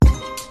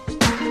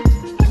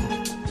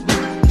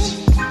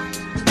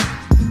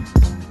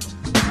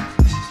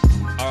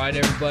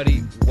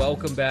everybody.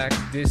 Welcome back.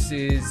 This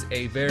is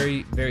a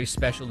very, very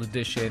special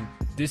edition.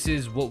 This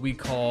is what we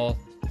call,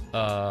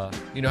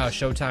 you know how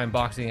Showtime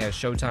Boxing has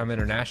Showtime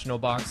International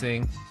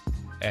Boxing,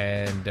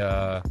 and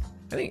I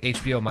think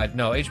HBO might.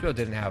 No, HBO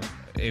didn't have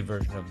a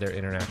version of their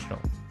international,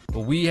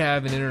 but we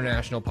have an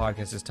international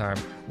podcast this time.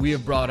 We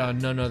have brought on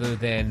none other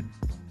than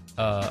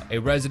a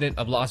resident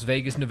of Las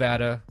Vegas,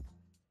 Nevada,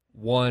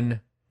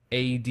 one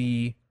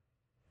AD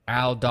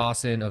Al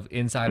Dawson of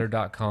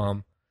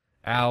Insider.com.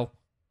 Al,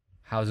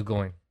 how's it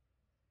going?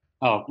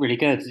 Oh, really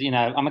good. You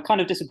know, I'm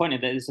kind of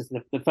disappointed that this is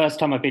the first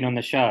time I've been on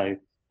the show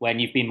when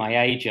you've been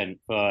my agent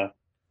for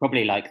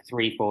probably like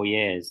 3-4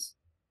 years.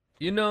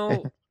 You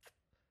know,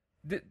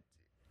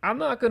 I'm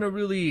not going to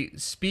really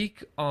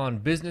speak on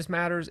business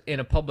matters in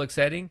a public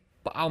setting,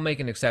 but I'll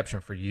make an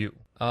exception for you.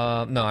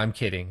 No, I'm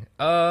kidding.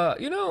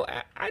 You know,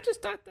 I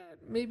just thought that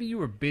maybe you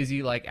were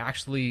busy, like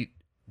actually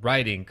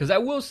writing. Because I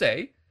will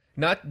say,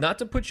 not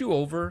to put you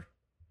over,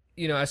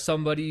 you know, as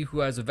somebody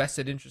who has a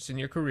vested interest in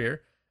your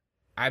career,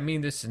 I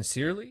mean this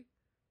sincerely.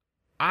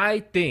 I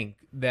think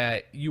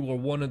that you are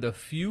one of the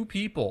few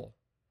people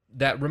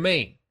that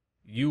remain.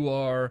 You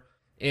are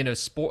in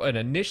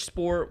a niche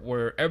sport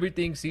where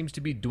everything seems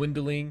to be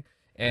dwindling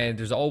and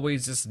there's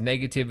always this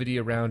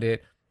negativity around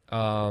it.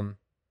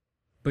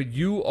 But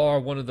you are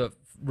one of the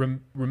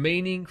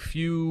remaining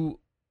few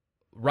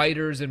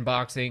writers in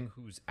boxing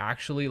who's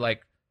actually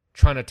like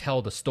trying to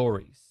tell the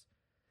stories.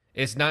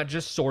 It's not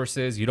just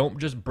sources. You don't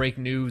just break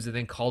news and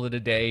then call it a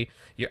day.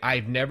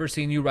 I've never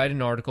seen you write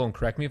an article, and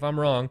correct me if I'm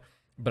wrong,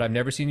 but I've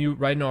never seen you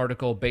write an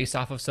article based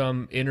off of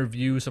some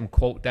interview, some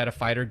quote that a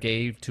fighter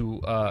gave to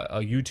a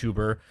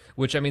YouTuber,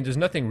 which, I mean, there's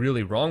nothing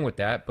really wrong with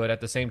that, but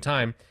at the same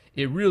time,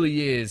 it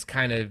really is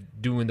kind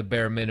of doing the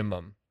bare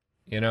minimum,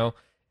 you know?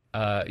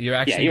 You're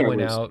actually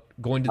going out,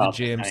 going to the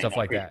gym, stuff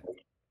like that.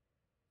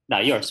 No,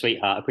 you're a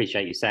sweetheart. I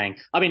appreciate you saying.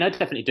 I mean, I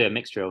definitely do a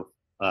mixture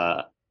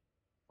of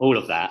all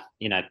of that.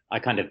 You know, I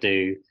kind of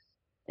do.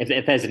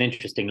 If there's an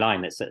interesting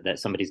line that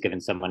somebody's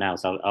given someone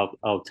else,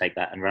 I'll take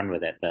that and run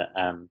with it. But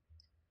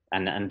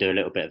and do a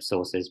little bit of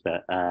sources.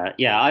 But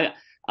yeah,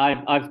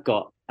 I've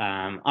got.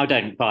 I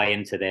don't buy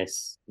into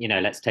this. You know,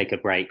 let's take a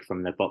break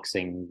from the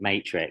boxing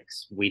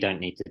matrix. We don't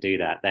need to do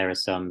that. There are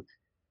some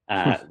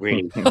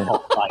really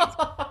hot fights.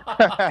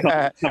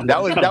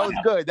 That was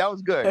good. That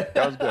was good.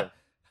 That was good.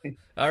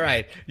 All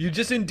right. You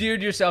just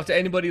endeared yourself to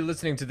anybody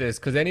listening to this,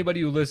 because anybody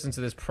who listens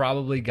to this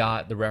probably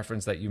got the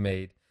reference that you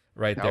made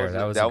right there.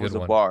 That was a good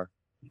one. Bar.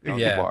 That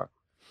was a bar.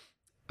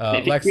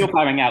 If you're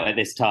bowing out at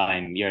this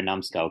time, you're a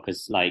numbskull,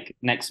 because like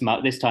next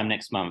month,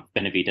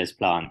 Benavidez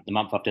Plant. The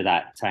month after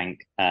that,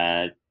 Tank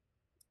Javante.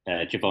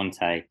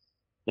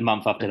 The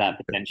month after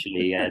that,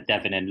 potentially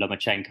Devin and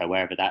Lomachenko,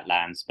 wherever that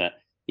lands. But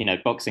you know,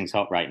 boxing's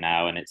hot right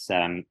now, and it's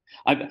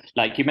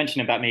like you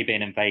mentioned about me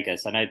being in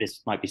Vegas. I know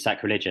this might be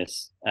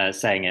sacrilegious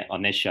saying it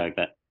on this show,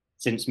 but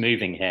since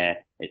moving here,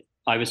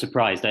 I was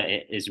surprised that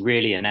it is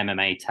really an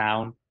MMA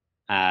town.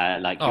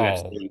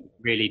 UFC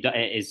really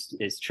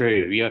is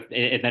true.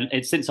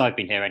 It's since I've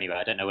been here anyway.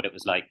 I don't know what it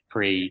was like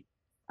pre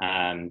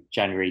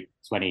January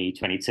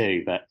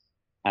 2022, but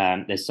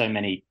there's so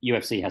many.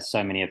 UFC has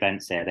so many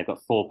events here. They've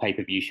got 4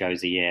 pay-per-view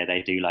shows a year.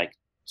 They do like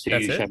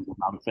 2 shows a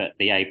month at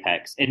the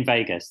Apex in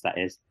Vegas. That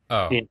is.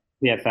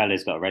 PFL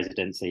has got a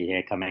residency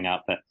here coming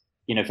up, but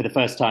you know, for the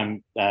first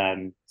time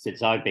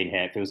since I've been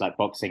here, it feels like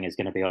boxing is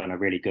going to be on a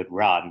really good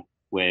run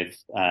with,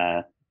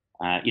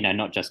 you know,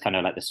 not just kind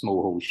of like the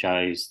small hall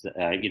shows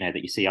that you know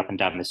that you see up and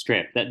down the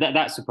strip.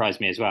 That surprised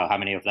me as well. How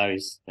many of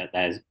those that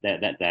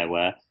there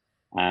were,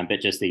 but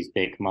just these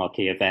big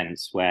marquee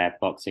events where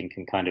boxing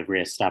can kind of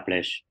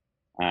reestablish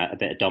a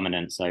bit of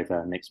dominance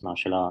over mixed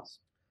martial arts.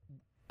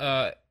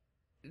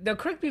 Now,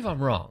 correct me if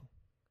I'm wrong,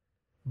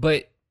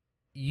 but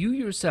you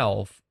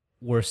yourself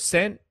were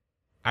sent,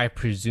 I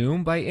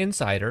presume, by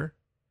Insider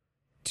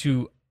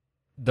to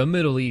the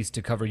Middle East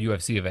to cover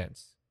UFC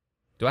events.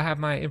 Do I have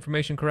my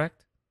information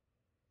correct?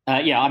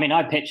 Yeah, I mean,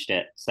 I pitched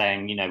it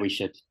saying, you know, we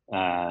should,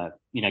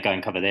 you know, go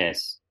and cover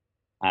this,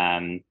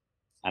 and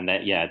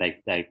that, yeah,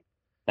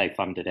 they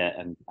funded it,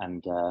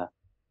 and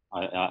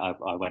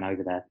I went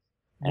over there.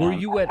 Were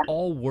you at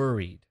all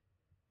worried?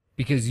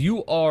 Because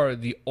you are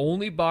the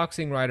only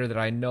boxing writer that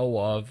I know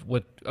of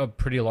with a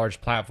pretty large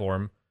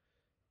platform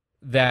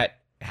that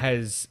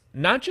has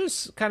not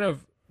just kind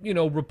of, you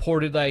know,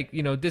 reported like,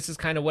 you know, this is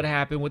kind of what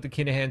happened with the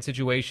Kinahan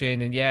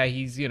situation, and yeah,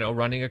 he's, you know,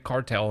 running a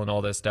cartel and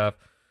all this stuff.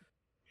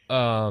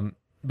 But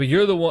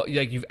you're the one,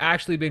 like, you've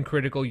actually been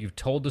critical. You've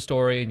told the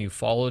story and you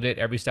followed it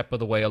every step of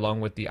the way,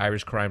 along with the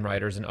Irish crime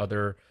writers and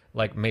other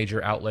like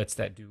major outlets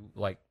that do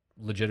like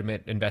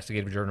legitimate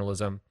investigative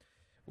journalism.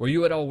 Were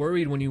you at all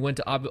worried when you went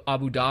to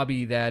Abu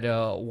Dhabi that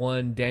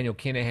one Daniel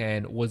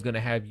Kinahan was going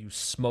to have you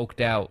smoked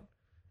out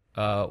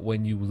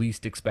when you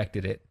least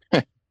expected it?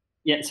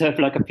 Yeah, so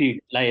for like a few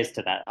layers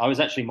to that, I was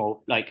actually more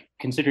like,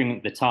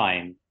 considering the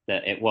time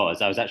that it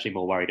was, I was actually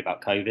more worried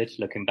about COVID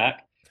looking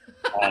back.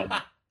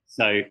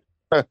 So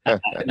like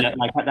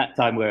at that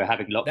time we were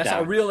having lockdown. That's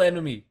our real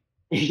enemy.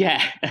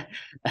 Yeah,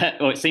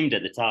 well, it seemed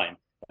at the time.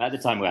 at the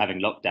time we were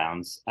having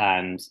lockdowns,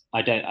 and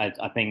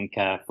I think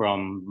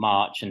from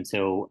March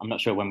until, I'm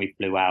not sure when we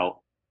flew out.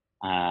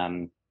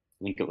 I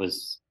think it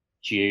was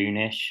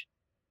June-ish.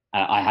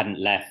 I hadn't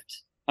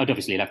left. I'd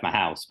obviously left my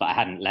house, but I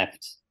hadn't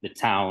left the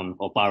town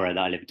or borough that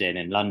I lived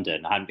in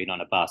London. I hadn't been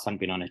on a bus, hadn't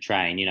been on a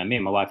train. You know, me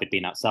and my wife had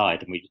been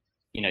outside, and we'd,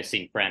 you know,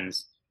 seen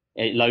friends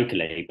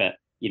locally, but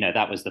you know,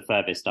 that was the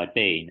furthest I'd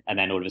been. And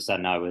then all of a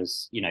sudden I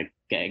was, you know,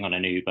 getting on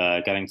an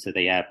Uber, going to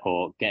the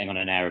airport, getting on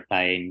an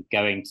aeroplane,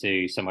 going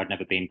to somewhere I'd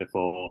never been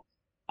before,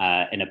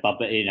 in a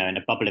bubble, you know, in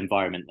a bubble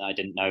environment that I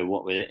didn't know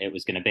what it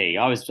was going to be.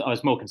 I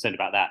was more concerned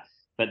about that.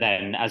 But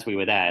then as we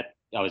were there,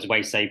 I was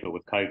way safer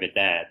with COVID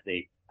there.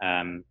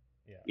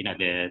 You know,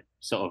 the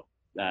sort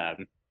of,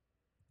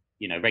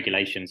 you know,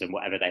 regulations and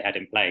whatever they had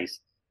in place,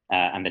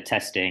 and the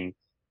testing,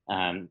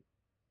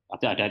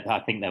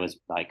 I think there was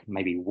like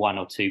maybe one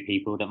or two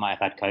people that might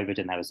have had COVID,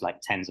 and there was like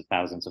tens of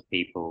thousands of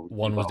people.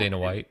 One was Dana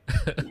White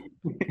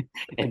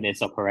in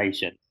this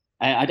operation.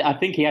 I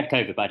think he had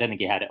COVID, but I don't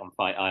think he had it on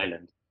Fight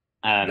Island.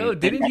 No,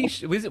 didn't he?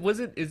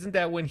 Isn't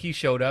that when he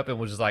showed up and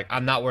was just like,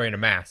 "I'm not wearing a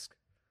mask"?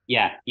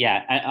 Yeah.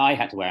 I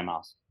had to wear a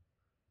mask.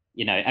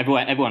 You know,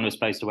 everyone was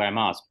supposed to wear a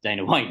mask.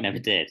 Dana White never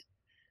did.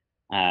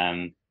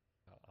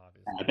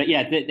 But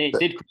yeah, it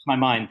did cross my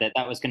mind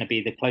that was going to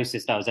be the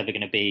closest I was ever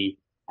going to be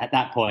at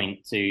that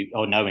point to,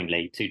 or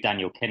knowingly, to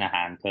Daniel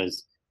Kinahan,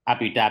 because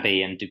Abu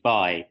Dhabi and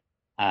Dubai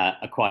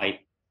are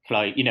quite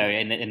close, you know,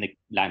 in the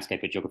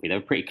landscape of geography, they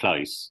were pretty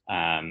close.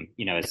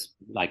 You know, it's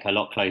like a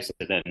lot closer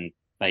than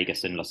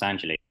Vegas and Los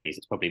Angeles.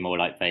 It's probably more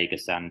like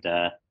Vegas and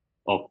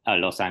or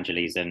Los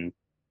Angeles and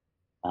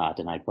I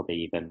don't know,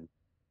 probably even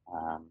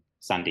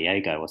San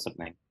Diego or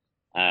something.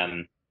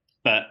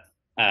 But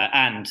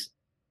and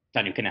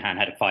Daniel Kinahan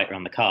had a fighter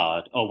on the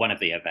card, or one of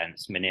the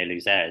events, Munir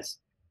Luzez.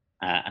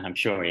 And I'm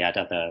sure he had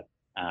other,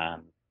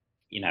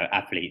 you know,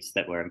 athletes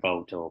that were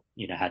involved, or,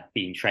 you know, had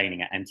been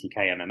training at MTK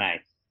MMA.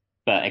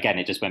 But again,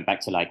 it just went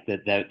back to like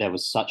there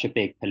was such a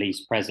big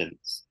police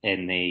presence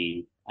in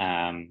the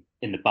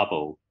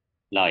bubble.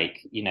 Like,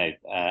 you know,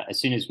 as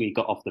soon as we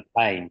got off the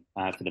plane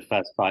for the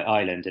first Fight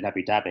Island in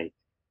Abu Dhabi,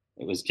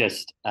 it was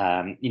just,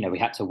 you know, we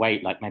had to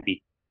wait like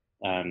maybe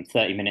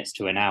 30 minutes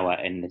to an hour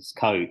in this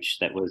coach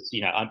that was,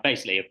 you know, I'm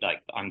basically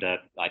like under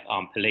like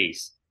armed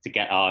police, to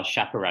get our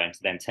chaperone to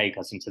then take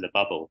us into the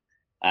bubble.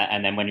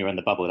 And then when you're in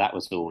the bubble, that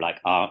was all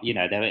like, you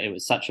know, it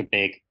was such a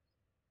big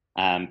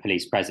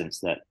police presence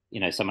that,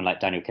 you know, someone like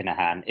Daniel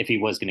Kinahan, if he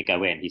was going to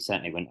go in, he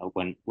certainly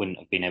wouldn't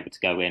have been able to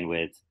go in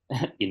with,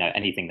 you know,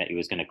 anything that he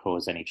was going to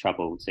cause any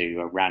trouble to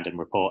a random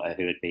reporter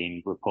who had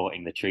been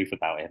reporting the truth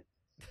about him.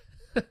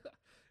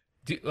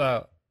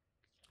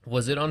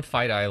 Was it on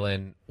Fight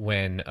Island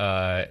when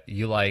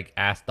you like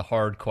asked the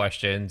hard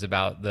questions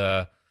about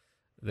the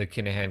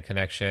Kinahan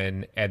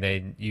connection, and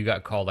then you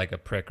got called like a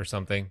prick or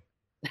something?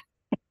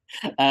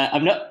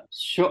 I'm not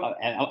sure.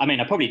 I mean,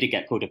 I probably did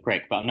get called a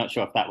prick, but I'm not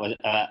sure if that was.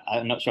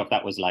 I'm not sure if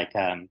that was like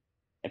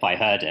if I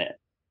heard it.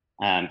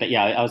 But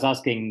yeah, I was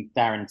asking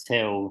Darren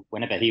Till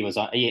whenever he was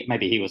on.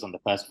 Maybe he was on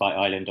the first Fight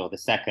Island or the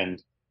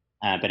second,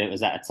 but it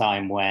was at a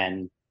time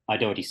when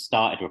I'd already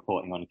started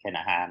reporting on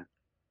Kinahan.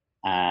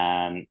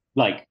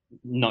 Like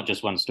not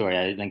just one story.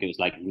 I think it was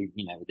like,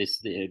 you know,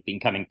 this had been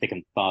coming thick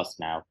and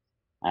fast now.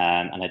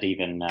 And I'd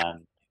even,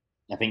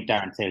 I think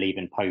Darren Till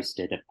even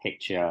posted a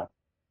picture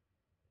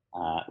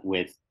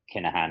with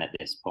Kinahan at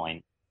this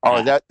point. Oh,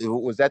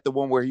 was that the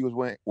one where he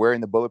was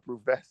wearing the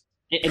bulletproof vest?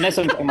 Unless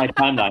I'm getting my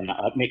timeline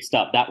mixed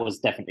up, that was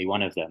definitely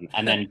one of them.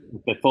 And then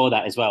before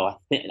that as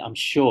well, I'm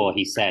sure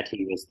he said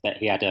that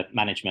he had a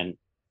management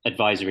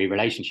advisory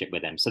relationship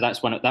with him. So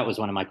that was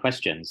one of my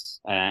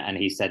questions. And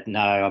he said, no,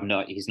 I'm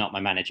not. He's not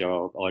my manager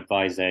or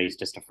advisor. He's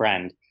just a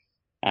friend.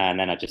 And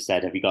then I just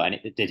said, have you got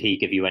any, did he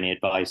give you any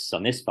advice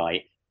on this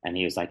fight? And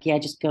he was like, yeah,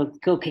 just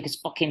go kick his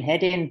fucking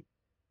head in.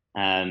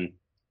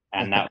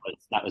 And that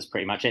was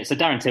pretty much it. So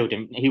Darren Till,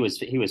 he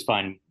was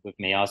fine with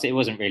me. It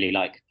wasn't really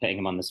like putting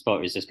him on the spot.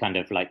 It was just kind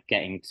of like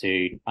getting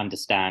to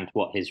understand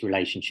what his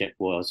relationship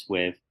was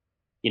with,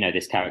 you know,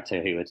 this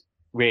character who had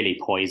really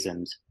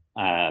poisoned,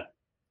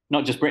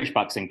 not just British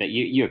boxing, but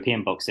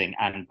European boxing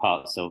and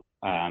parts of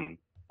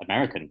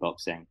American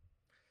boxing.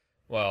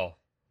 Well,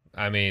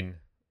 I mean,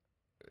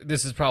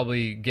 this is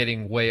probably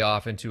getting way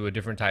off into a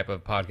different type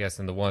of podcast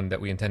than the one that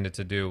we intended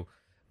to do.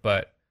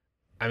 But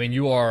I mean,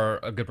 you are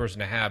a good person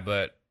to have,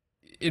 but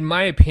in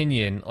my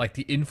opinion, like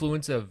the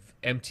influence of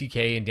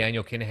MTK and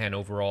Daniel Kinahan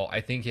overall,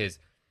 I think has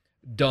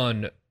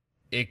done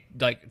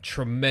like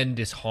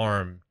tremendous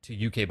harm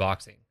to UK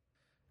boxing.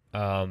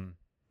 And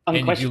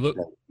if you look,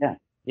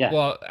 yeah.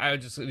 Well, I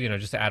would just, you know,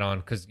 just to add on,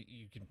 because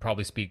you can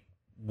probably speak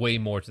way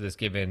more to this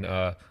given,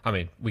 I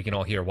mean, we can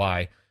all hear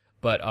why,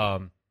 but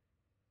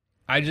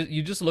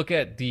you just look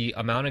at the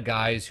amount of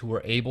guys who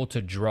were able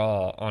to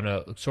draw on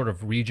a sort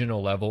of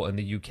regional level in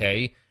the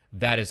UK.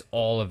 That is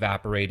all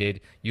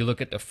evaporated. You look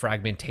at the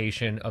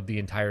fragmentation of the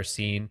entire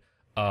scene.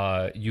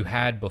 You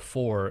had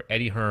before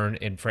Eddie Hearn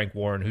and Frank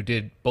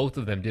Warren, both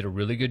of them did a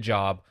really good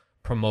job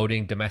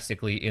promoting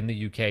domestically in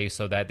the UK,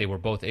 so that they were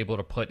both able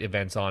to put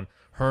events on.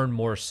 Hearn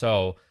more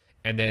so,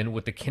 and then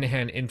with the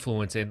Kinahan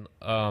influence in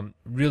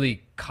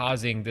really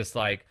causing this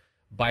like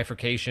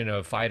bifurcation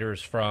of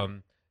fighters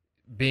from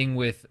being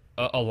with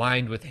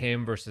aligned with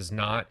him versus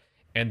not,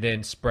 and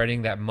then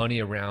spreading that money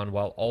around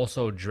while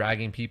also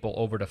dragging people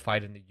over to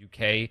fight in the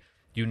UK.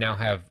 You now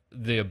have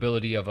the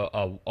ability of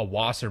a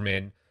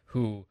Wasserman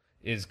who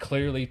is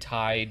clearly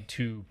tied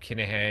to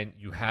Kinahan.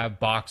 You have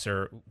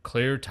Boxer,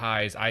 clear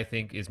ties, I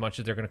think, as much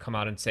as they're going to come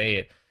out and say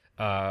it.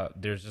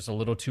 There's just a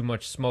little too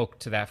much smoke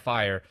to that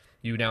fire.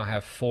 You now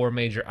have four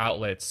major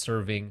outlets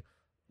serving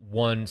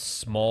one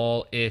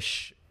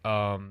small-ish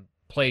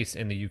place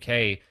in the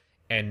UK,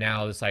 and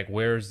now it's like,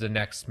 where's the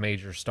next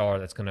major star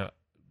that's going to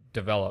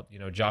develop? You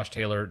know, Josh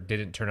Taylor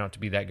didn't turn out to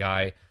be that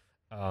guy.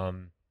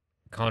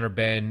 Conor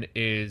Benn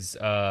is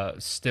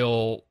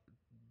still,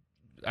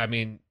 I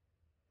mean,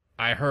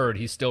 I heard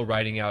he's still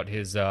writing out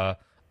his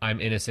I'm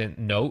innocent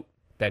note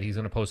that he's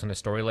going to post on his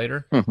story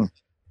later.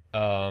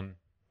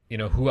 You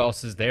know, who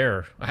else is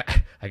there?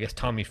 I guess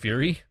Tommy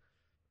Fury.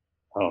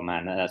 Oh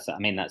man, that's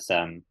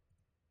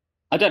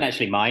I don't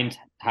actually mind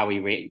how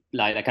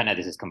like I know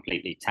this is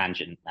completely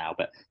tangent now,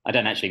 but I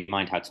don't actually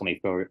mind how Tommy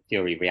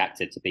Fury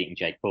reacted to beating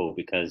Jake Paul,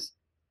 because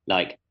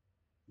like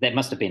there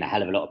must have been a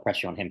hell of a lot of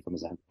pressure on him from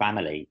his own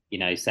family, you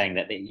know, saying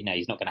that, you know,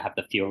 he's not going to have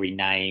the Fury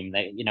name,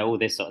 you know, all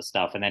this sort of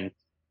stuff. And then,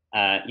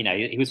 you know,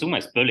 he was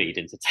almost bullied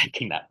into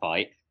taking that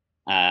fight,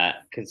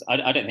 because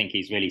I don't think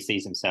he's really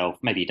sees himself.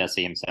 Maybe he does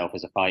see himself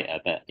as a fighter,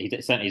 but he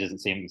certainly doesn't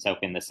see himself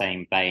in the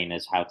same vein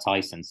as how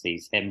Tyson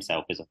sees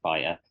himself as a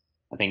fighter.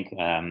 I think,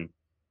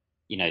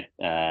 you know,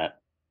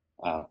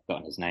 I've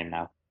forgotten his name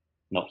now,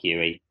 not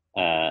Huey.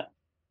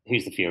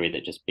 Who's the Fury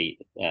that just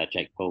beat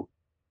Jake Paul?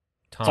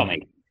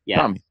 Tommy.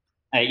 Yeah. Tommy.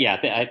 Yeah,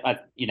 I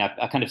you know,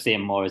 I kind of see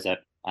him more as a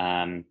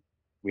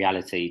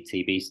reality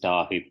TV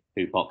star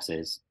who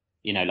boxes.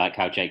 You know, like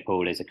how Jake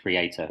Paul is a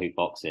creator who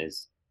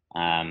boxes.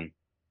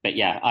 But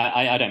yeah,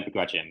 I don't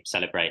begrudge him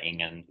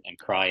celebrating and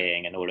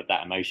crying and all of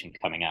that emotion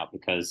coming out,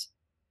 because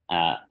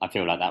I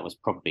feel like that was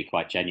probably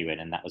quite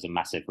genuine, and that was a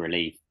massive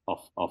relief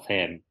of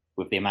him,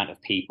 with the amount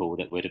of people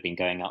that would have been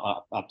going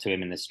up to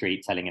him in the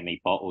street telling him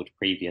he bottled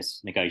previous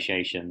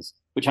negotiations,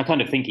 which I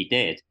kind of think he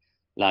did.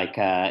 Like,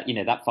 you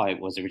know, that fight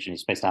was originally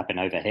supposed to happen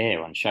over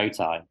here on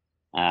Showtime.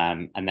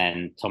 And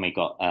then Tommy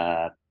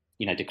got,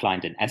 you know,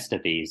 declined an ESTA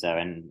visa.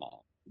 And,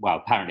 well,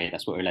 apparently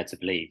that's what we're led to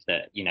believe,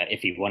 that, you know, if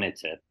he wanted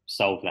to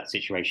solve that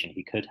situation,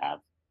 he could have.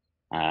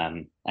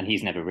 And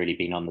he's never really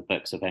been on the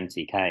books of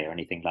MTK or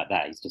anything like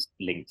that. He's just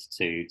linked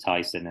to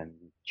Tyson and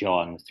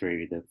John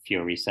through the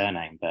Fury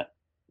surname. But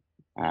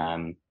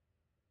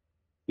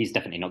he's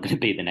definitely not going to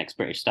be the next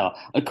British star.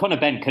 Conor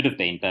Benn could have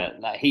been, but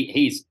like,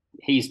 he's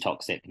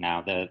toxic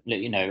now.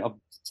 You know,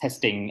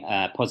 testing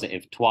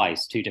positive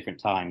twice, two different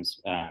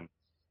times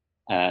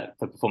for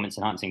performance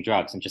enhancing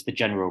drugs, and just the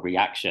general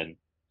reaction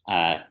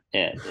in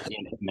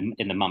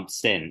the months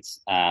since.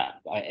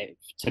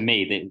 To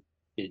me,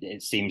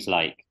 it seems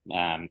like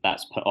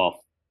that's put off,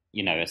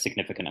 you know, a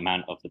significant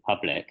amount of the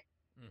public,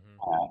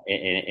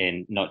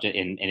 in not just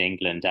in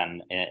England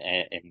and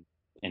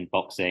in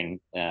boxing.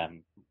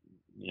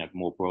 You know,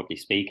 more broadly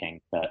speaking.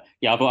 But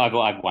yeah,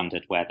 I've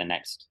wondered where the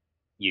next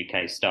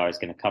UK star is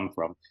going to come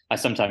from. I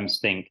sometimes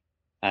think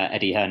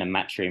Eddie Hearn and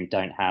Matchroom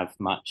don't have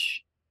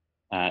much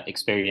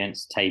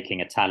experience taking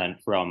a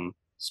talent from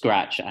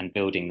scratch and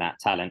building that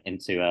talent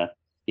into a,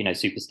 you know,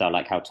 superstar,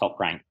 like how Top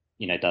Rank,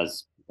 you know,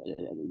 does.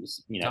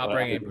 You know, Top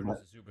Rank ain't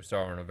produced a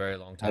superstar in a very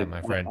long time,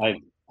 my friend.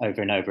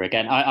 Over and over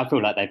again. I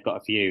feel like they've got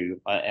a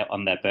few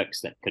on their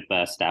books that could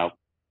burst out.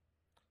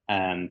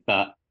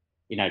 But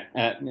you know,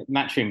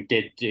 Matchroom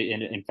did,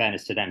 in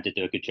fairness to them, did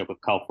do a good job of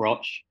Carl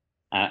Froch.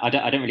 I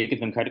don't really give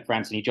them credit for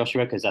Anthony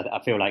Joshua, because I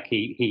feel like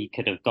he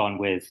could have gone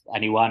with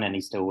anyone and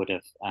he still would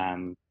have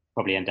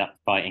probably ended up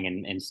fighting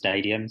in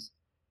stadiums.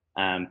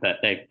 But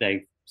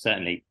they've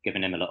certainly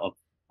given him a lot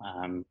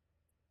of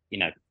you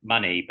know,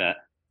 money. But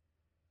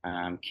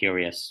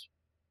curious,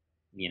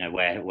 you know,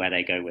 where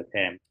they go with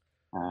him.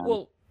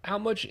 Well, how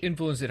much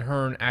influence did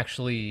Hearn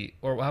actually,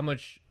 or how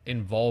much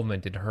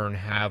involvement did Hearn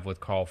have with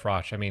Carl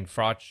Froch? I mean,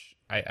 Froch,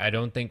 I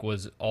don't think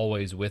was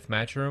always with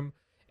Matchroom,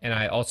 and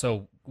I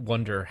also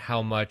wonder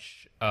how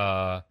much,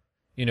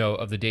 you know,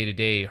 of the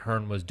day-to-day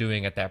Hearn was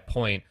doing at that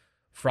point.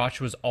 Froch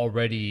was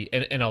already,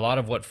 and a lot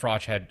of what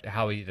Froch had,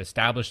 how he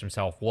established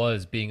himself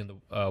was being in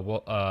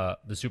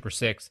the Super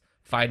Six,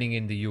 fighting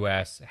in the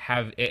U.S.,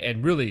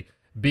 and really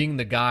being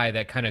the guy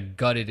that kind of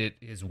gutted it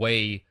his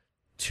way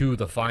to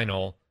the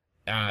final.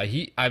 I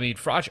mean,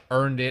 Froch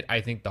earned it, I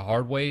think, the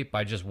hard way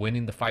by just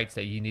winning the fights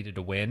that he needed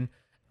to win.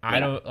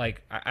 Yeah.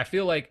 I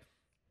feel like,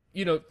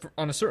 you know,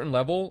 on a certain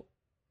level,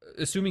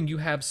 assuming you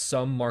have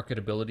some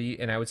marketability,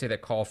 and I would say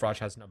that Carl Froch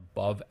has an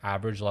above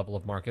average level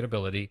of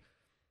marketability,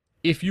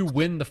 if you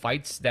win the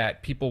fights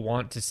that people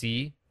want to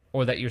see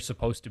or that you're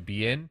supposed to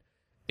be in,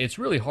 it's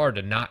really hard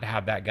to not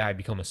have that guy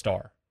become a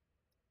star.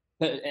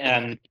 But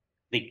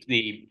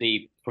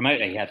the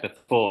promoter he had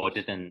before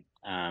didn't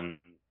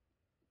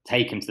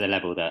take him to the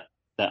level that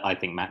I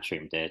think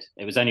Matchroom did.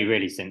 It was only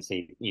really since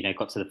he, you know,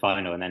 got to the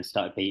final and then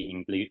started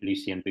beating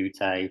Lucien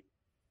Boutte,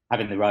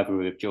 having the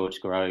rivalry with George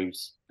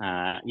Groves,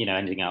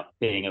 ending up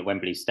being at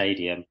Wembley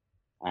Stadium.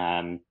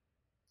 I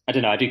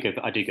don't know. I do give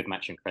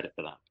Matchroom credit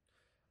for that.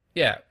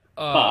 Yeah.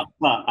 But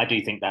I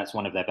do think that's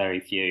one of their very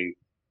few,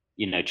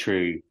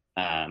 true,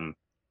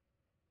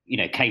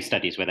 case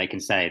studies where they can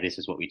say this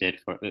is what we did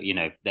for,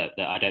 that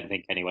I don't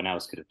think anyone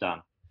else could have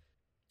done.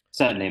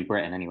 Certainly in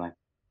Britain, anyway.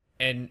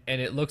 And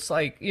it looks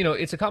like,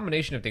 it's a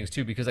combination of things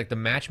too, because like the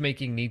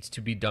matchmaking needs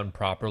to be done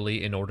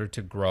properly in order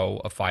to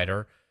grow a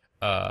fighter,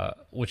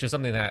 which is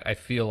something that I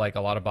feel like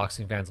a lot of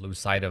boxing fans lose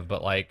sight of.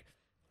 But like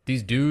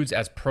these dudes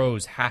as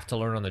pros have to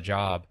learn on the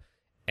job,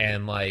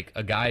 and like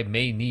a guy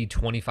may need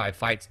 25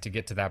 fights to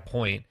get to that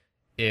point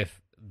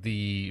if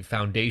the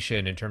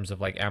foundation in terms of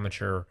like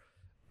amateur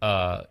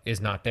is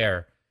not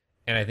there.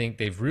 And I think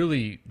they've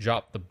really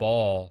dropped the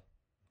ball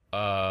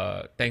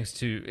thanks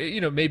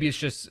to, maybe it's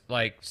just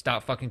like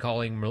stop fucking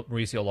calling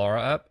Mauricio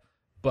Lara up,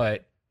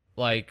 but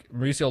like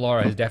Mauricio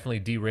Lara has definitely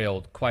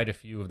derailed quite a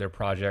few of their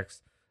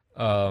projects.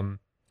 And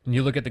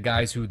you look at the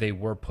guys who they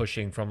were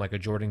pushing from like a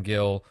Jordan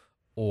Gill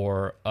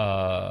or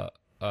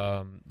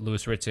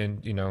Louis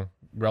Ritson,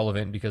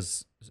 relevant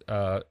because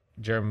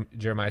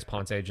Jeremias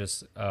Ponce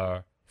just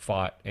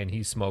fought and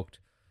he smoked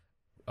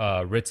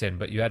Ritson,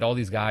 but you had all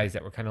these guys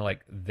that were kind of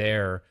like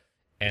there,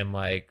 and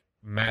like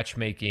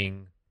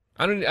matchmaking,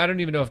 I don't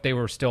even know if they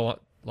were still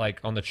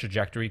like on the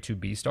trajectory to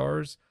be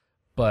stars,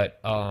 but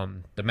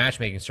the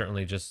matchmaking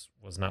certainly just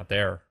was not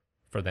there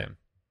for them.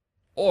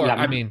 Or yeah,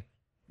 I mean,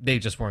 they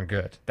just weren't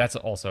good. That's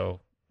also,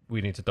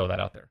 we need to throw that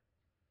out there.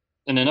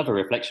 And another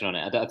reflection on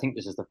it, I think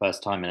this is the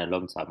first time in a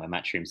long time where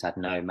Matchroom's had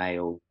no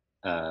male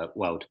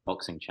world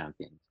boxing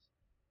champions.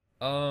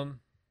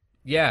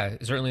 Yeah,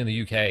 certainly in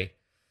the UK.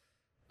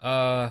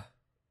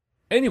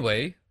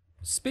 Anyway,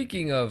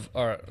 speaking of,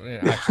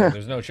 actually,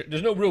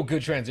 there's no real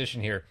good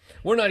transition here.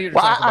 We're not here to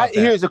talk about that.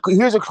 Here's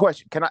a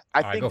question. Can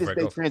I think this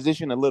may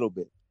transition a little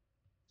bit.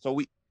 So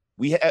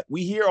we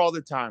hear all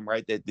the time,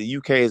 right, that the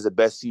UK is the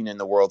best scene in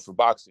the world for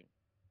boxing.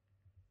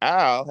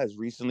 Al has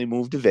recently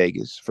moved to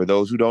Vegas, for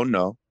those who don't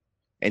know,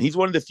 and he's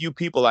one of the few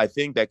people I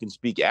think that can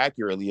speak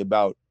accurately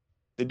about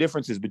the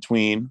differences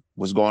between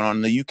what's going on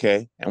in the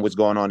UK and what's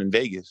going on in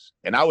Vegas.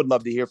 And I would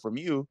love to hear from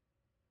you.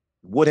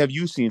 What have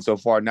you seen so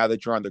far now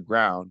that you're on the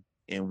ground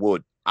in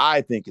what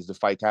I think is the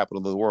fight capital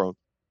of the world?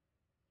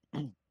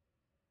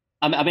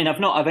 I mean, I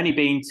haven't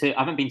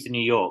been to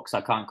New York, so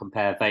I can't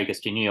compare Vegas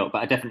to New York,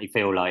 but I definitely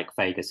feel like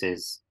Vegas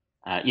is,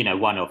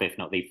 one of, if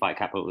not the fight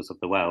capitals of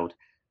the world.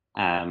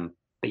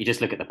 But you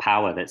just look at the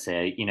power that's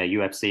here.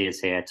 UFC is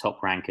here,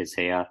 Top Rank is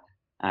here.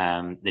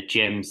 The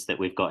gyms that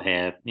we've got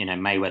here,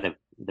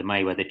 the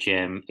Mayweather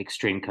gym,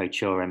 Extreme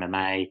Couture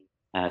MMA,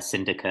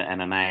 Syndicate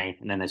MMA,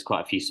 and then there's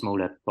quite a few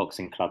smaller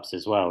boxing clubs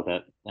as well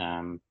that,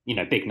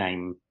 big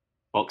name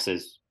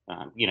boxers,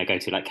 go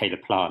to, like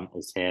Caleb Plant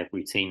is here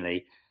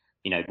routinely,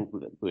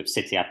 with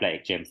City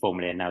Athletic Gym,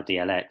 formerly and now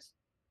DLX.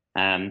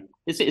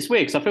 It's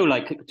weird because I feel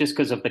like just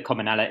because of the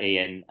commonality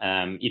and,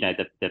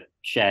 the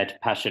shared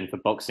passion for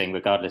boxing,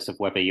 regardless of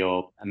whether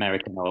you're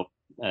American or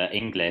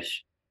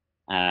English,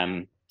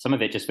 some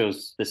of it just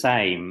feels the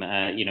same,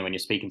 when you're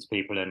speaking to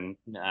people, and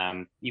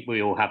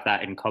we all have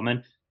that in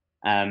common.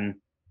 I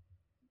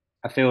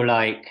feel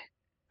like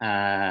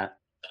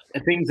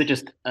things are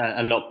just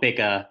a lot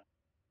bigger.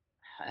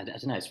 I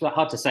don't know. It's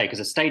hard to say because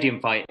a stadium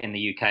fight in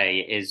the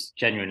UK is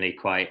genuinely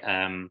quite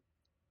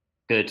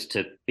good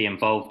to be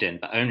involved in,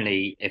 but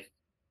only if,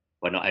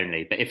 well, not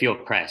only, but if you're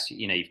press,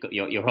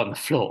 you're on the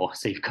floor,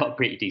 so you've got a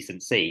pretty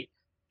decent seat.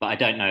 But I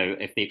don't know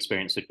if the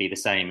experience would be the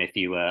same if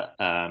you were,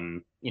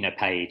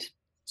 paid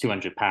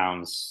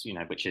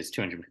 £200, which is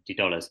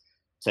 $250,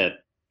 to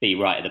be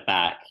right at the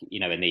back,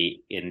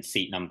 in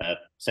seat number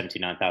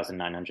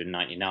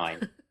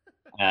 79,999.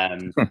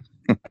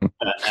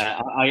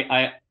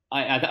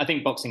 I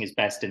think boxing is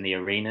best in the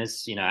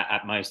arenas.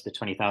 At most the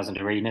 20,000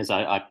 arenas.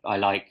 I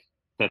like,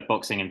 for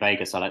boxing in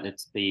Vegas, I like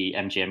the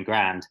MGM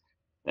Grand,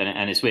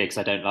 and it's weird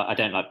because I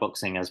don't like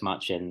boxing as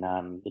much in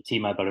the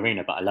T-Mobile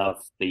Arena, but I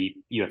love the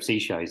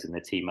UFC shows in the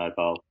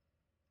T-Mobile.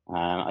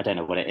 I don't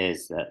know what it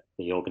is that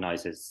the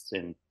organizers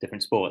in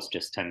different sports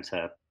just tend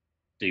to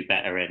do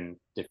better in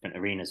different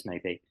arenas,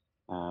 maybe.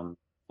 I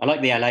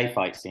like the LA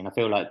fight scene. I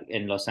feel like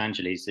in Los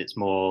Angeles, it's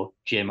more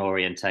gym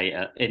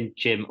orientated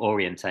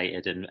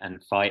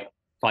and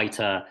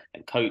fighter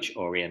and coach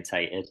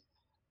orientated.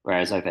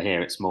 Whereas over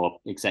here, it's more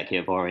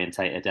executive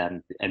orientated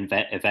and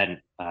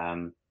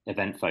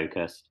event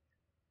focused.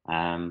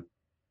 But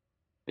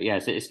yeah,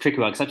 it's a tricky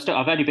one because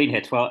I've only been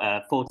here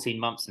 14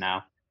 months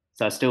now.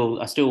 So I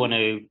still want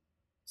to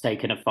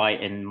take in a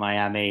fight in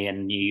Miami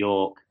and New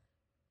York.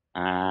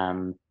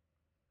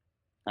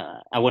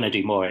 I want to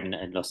do more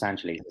in Los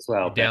Angeles as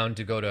well. Down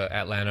to go to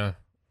Atlanta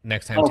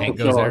next time Tank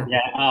goes there? Yeah.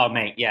 Oh,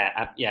 mate.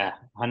 Yeah. You're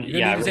going to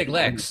need to take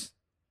Lex.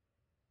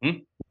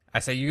 I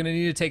say you're going to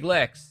need to take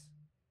Lex.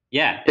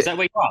 Yeah. Is that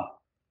where you are?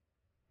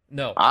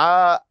 No.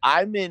 I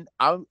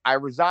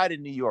reside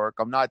in New York.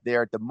 I'm not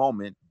there at the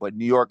moment, but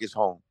New York is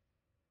home.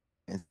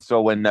 And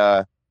so when,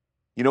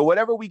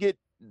 whatever we get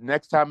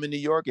next time in New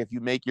York, if you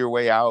make your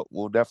way out,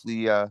 we'll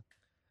definitely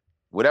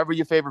whatever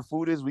your favorite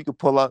food is, we could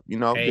pull up, get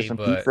Hey, some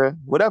pizza,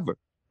 whatever.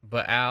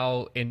 but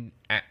Al in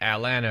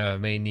Atlanta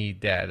may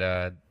need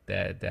that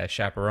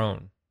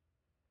chaperone.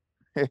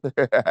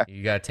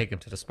 You gotta take him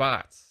to the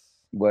spots.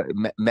 What,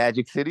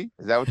 Magic City?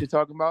 Is that what you're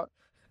talking about?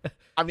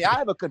 I mean, I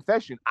have a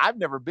confession. I've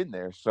never been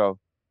there, so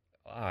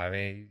I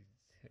mean,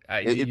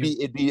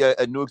 it'd be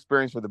a new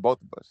experience for the both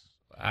of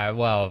us.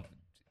 well,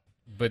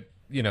 but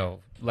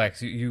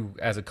Lex, you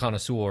as a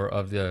connoisseur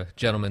of the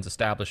gentleman's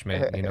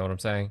establishment, you know what I'm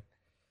saying?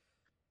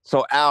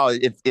 So Al,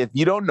 if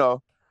you don't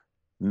know,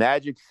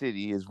 Magic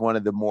City is one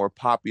of the more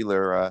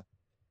popular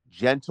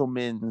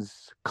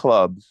gentlemen's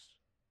clubs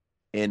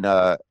in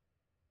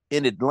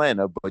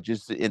Atlanta, but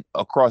just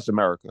across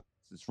America.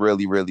 It's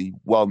really, really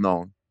well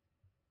known.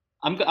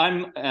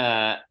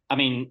 I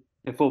mean,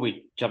 before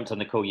we jumped on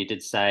the call, you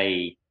did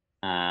say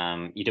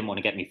you didn't want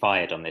to get me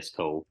fired on this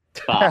call,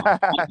 but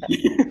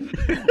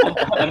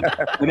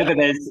whenever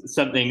there's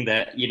something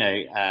that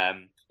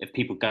if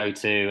people go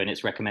to and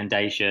it's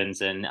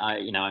recommendations, and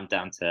I'm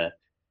down to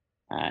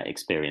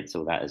experience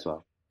all that as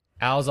well.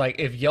 Al's like,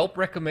 if Yelp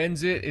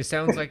recommends it, it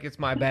sounds like it's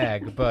my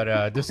bag,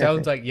 but this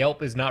sounds like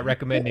Yelp is not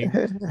recommending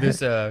this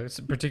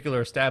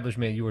particular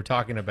establishment you were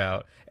talking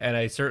about, and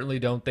I certainly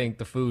don't think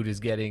the food is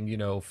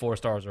getting 4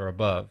 stars or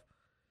above.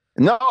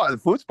 No, the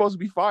food's supposed to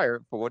be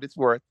fire for what it's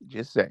worth.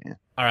 Just saying.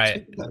 All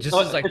right, just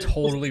is like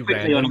totally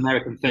random. On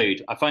American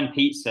food, I find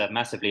pizza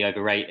massively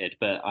overrated,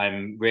 but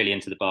I'm really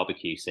into the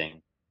barbecue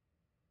scene.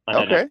 I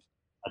don't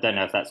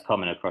know if that's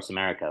common across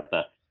America,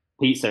 but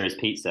pizza is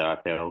pizza,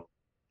 I feel.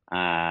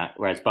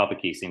 Whereas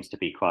barbecue seems to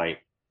be quite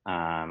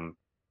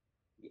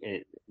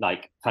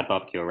like had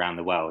barbecue around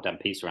the world and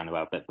pizza around the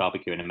world, but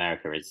barbecue in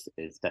America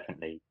is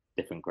definitely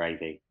different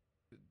gravy.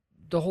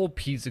 The whole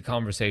pizza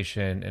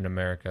conversation in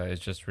America is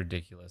just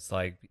ridiculous.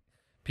 Like,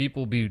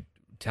 people be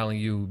telling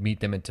you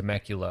meet them in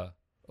Temecula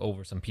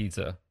over some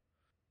pizza.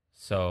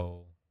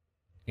 So,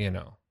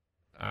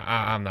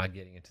 I'm not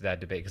getting into that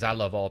debate because I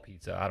love all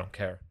pizza. I don't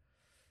care.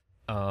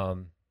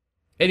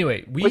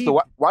 Anyway,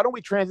 why don't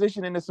we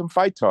transition into some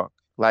fight talk?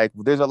 Like,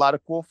 there's a lot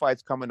of cool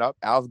fights coming up.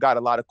 Al's got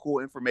a lot of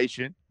cool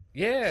information.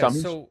 Yeah.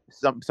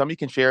 Some he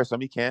can share, some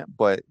he can't.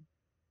 But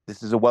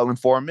this is a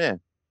well-informed man.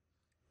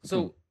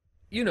 So,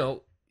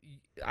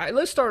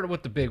 let's start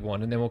with the big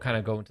one, and then we'll kind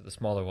of go into the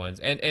smaller ones.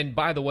 And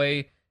by the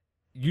way,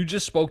 you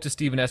just spoke to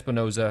Steven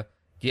Espinoza.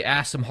 You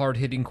asked some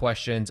hard-hitting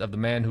questions of the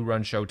man who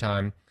runs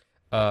Showtime.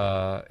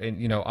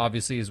 And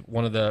obviously is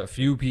one of the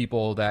few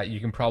people that you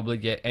can probably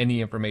get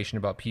any information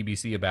about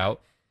PBC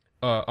about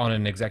on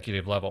an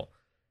executive level.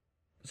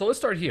 So let's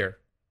start here.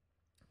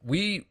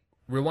 We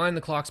rewind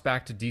the clocks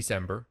back to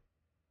December.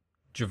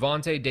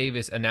 Gervonta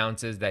Davis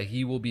announces that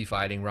he will be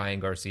fighting Ryan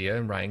Garcia,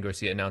 and Ryan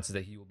Garcia announces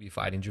that he will be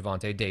fighting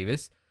Gervonta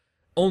Davis.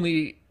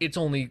 It's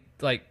only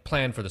like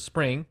planned for the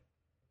spring.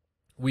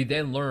 We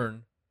then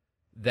learn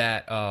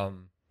that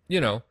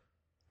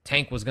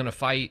Tank was going to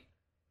fight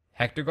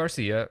Hector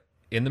Garcia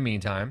in the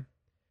meantime.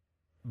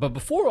 But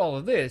before all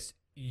of this,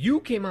 you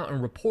came out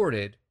and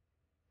reported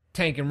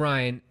Tank and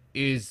Ryan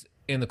is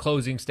in the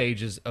closing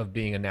stages of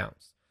being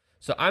announced.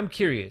 So I'm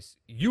curious.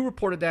 You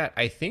reported that,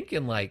 I think,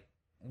 in the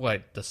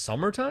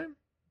summertime?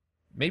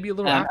 Maybe a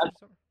little after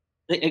summer?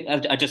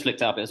 I just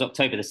looked up. It was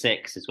October the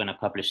 6th is when I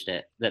published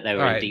it, that they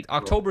were in deep.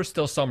 October's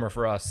still summer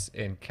for us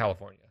in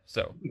California.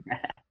 So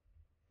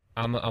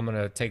I'm going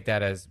to take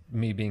that as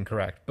me being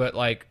correct. But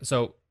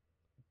so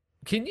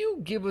can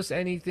you give us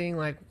anything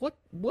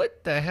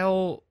what the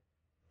hell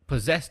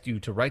possessed you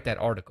to write that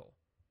article?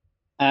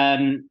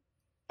 I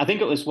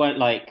think it was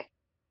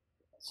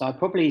so I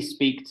probably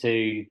speak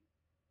to,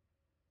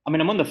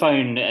 I'm on the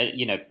phone,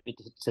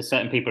 to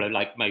certain people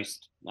like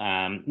most,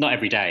 not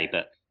every day,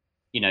 but,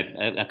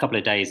 a couple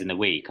of days in the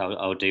week,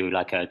 I'll do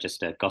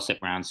just a gossip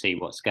round, see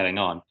what's going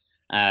on.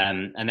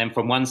 And then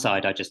from one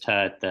side, I just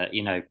heard that,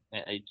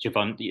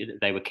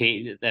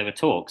 there were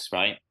talks,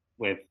 right,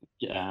 with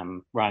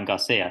Ryan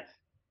Garcia.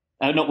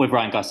 Not with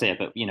Ryan Garcia,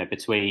 but,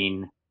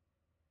 between,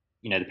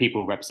 the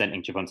people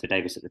representing Gervonta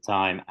Davis at the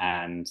time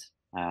and,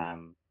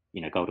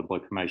 Golden Boy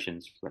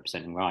Promotions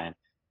representing Ryan.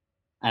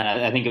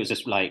 And I think it was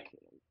just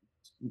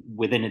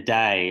within a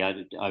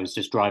day, I was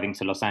just driving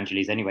to Los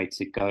Angeles anyway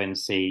to go and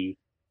see,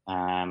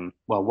 I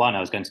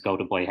was going to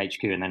Golden Boy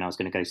HQ, and then I was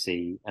going to go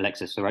see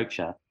Alexis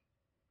Sorocha.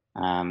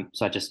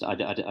 So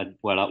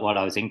while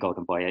I was in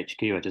Golden Boy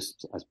HQ,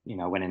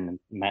 I went in and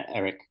met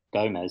Eric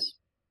Gomez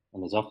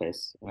in his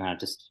office, and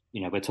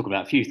we're talking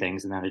about a few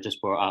things, and then I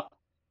just brought up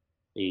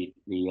the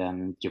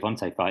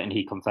Gervonta fight, and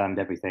he confirmed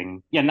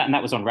everything. Yeah, and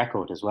that was on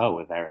record as well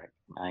with Eric.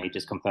 He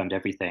just confirmed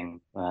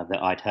everything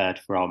that I'd heard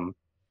from,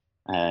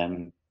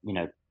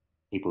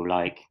 people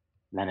like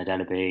Leonard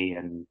Ellaby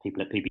and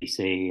people at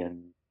PBC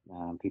and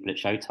people at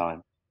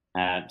Showtime.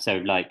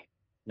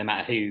 No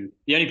matter who,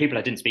 the only people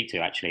I didn't speak to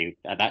actually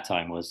at that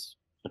time was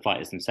the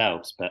fighters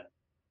themselves. But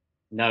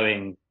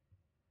knowing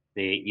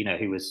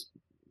who was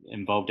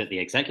involved at the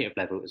executive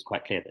level, it was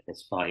quite clear that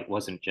this fight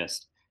wasn't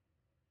just.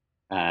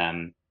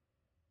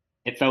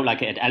 It felt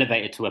like it had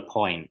elevated to a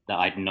point that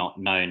I'd not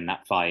known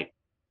that fight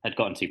had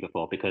gotten to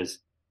before, because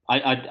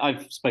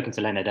I've spoken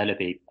to Leonard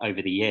Ellaby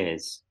over the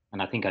years,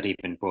 and I think I'd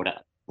even brought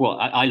up. Well,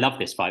 I love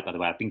this fight, by the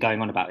way. I've been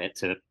going on about it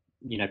to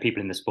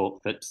people in the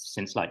sport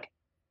since like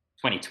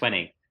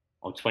 2020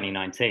 or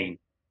 2019.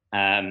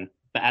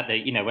 But at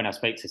the when I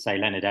spoke to, say,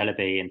 Leonard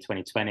Ellaby in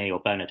 2020 or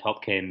Bernard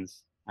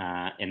Hopkins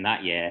in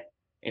that year,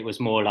 it was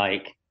more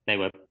like they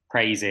were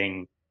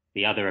praising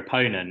the other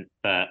opponent,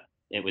 but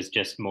it was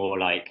just more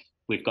like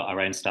we've got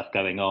our own stuff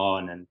going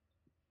on. And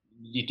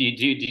do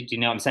you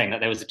know what I'm saying? That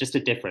there was just a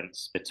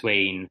difference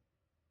between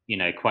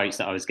quotes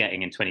that I was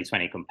getting in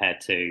 2020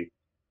 compared to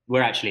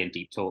we're actually in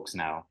deep talks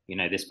now.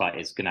 This fight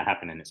is going to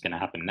happen and it's going to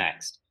happen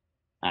next.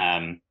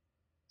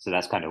 So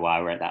that's kind of why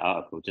I wrote that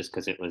article, just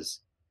because it was.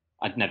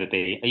 I'd never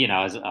be,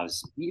 I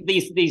was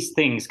these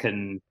things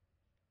can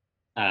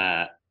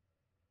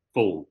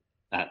fall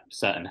at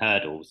certain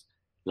hurdles.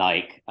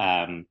 Like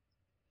I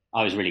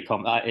was really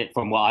from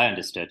what I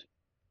understood,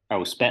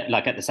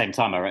 like at the same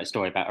time I wrote a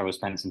story about Errol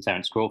Spence and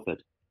Terence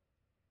Crawford,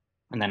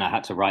 and then I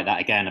had to write that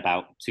again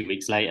about 2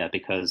 weeks later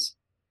because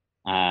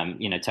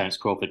Terence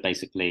Crawford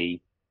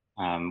basically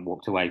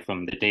walked away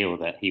from the deal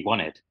that he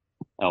wanted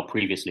or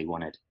previously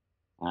wanted,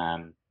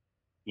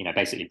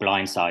 basically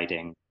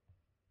blindsiding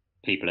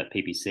people at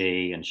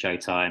PBC and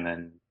Showtime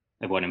and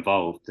everyone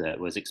involved that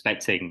was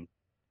expecting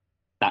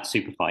that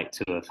super fight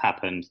to have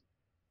happened,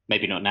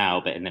 maybe not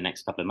now, but in the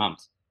next couple of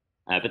months.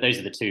 But those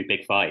are the two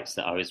big fights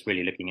that I was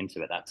really looking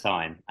into at that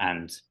time.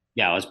 And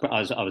yeah, I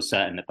was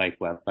certain that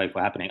both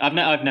were happening.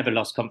 I've never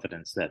lost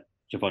confidence that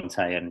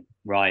Gervonta and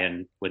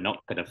Ryan were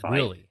not going to fight.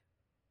 Really?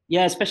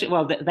 Yeah, especially,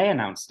 well, they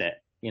announced it,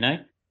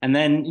 and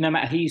then no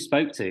matter who you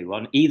spoke to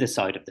on either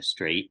side of the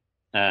street,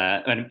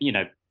 and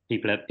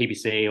people at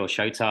PBC or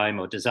Showtime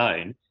or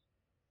DAZN,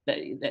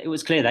 it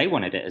was clear they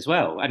wanted it as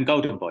well. And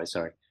Golden Boy,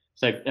 sorry.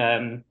 So,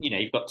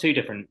 you've got two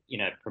different,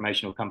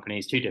 promotional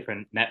companies, two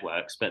different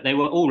networks, but they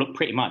were all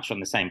pretty much on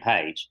the same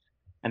page.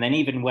 And then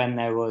even when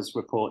there was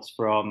reports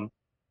from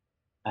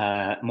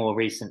more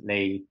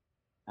recently,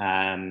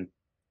 I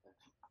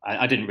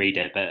didn't read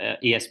it, but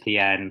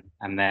ESPN,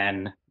 and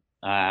then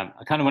I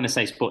kind of want to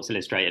say Sports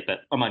Illustrated,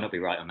 but I might not be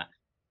right on that.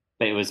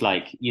 But it was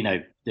like,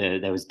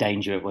 there was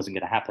danger it wasn't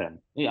going to happen.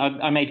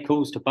 I made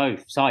calls to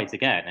both sides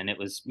again. And it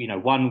was,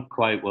 one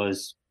quote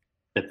was,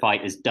 the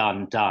fight is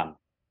done.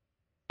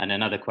 And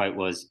another quote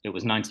was, it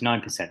was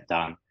 99%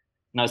 done.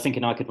 And I was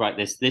thinking I could write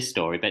this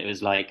story, but it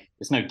was like,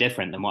 it's no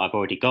different than what I've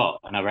already got.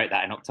 And I wrote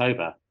that in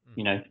October,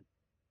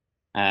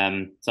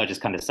 So I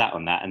just kind of sat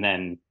on that. And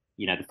then,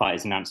 the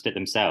fighters announced it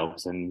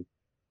themselves. And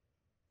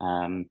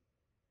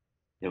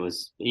it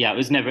was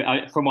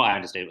never, from what I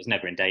understood, it was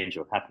never in danger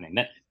of happening.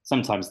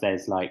 Sometimes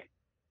there's like,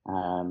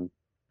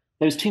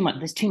 there's too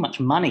much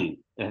money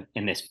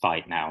in this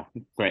fight now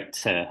for it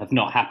to have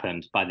not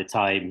happened by the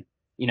time,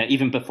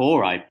 even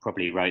before I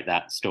probably wrote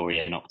that story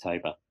in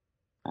October.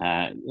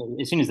 As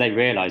soon as they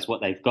realize what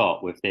they've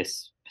got with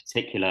this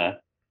particular,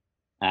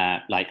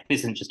 this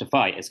isn't just a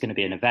fight, it's going to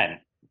be an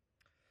event.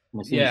 And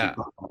as soon as you've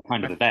got that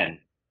kind of event,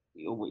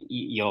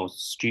 you're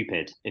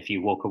stupid if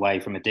you walk away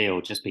from a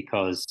deal just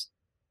because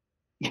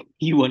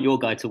you want your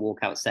guy to walk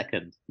out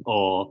second,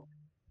 or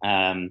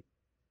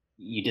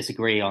you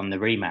disagree on the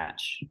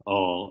rematch,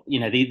 or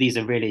these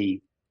are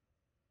really,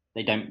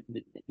 they don't,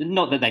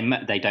 not that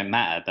they don't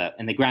matter, but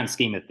in the grand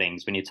scheme of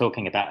things, when you're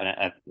talking about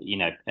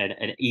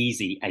an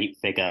easy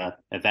 8-figure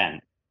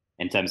event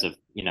in terms of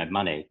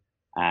money,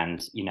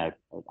 and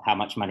how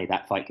much money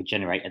that fight could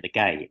generate at the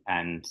gate,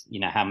 and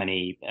how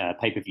many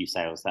pay-per-view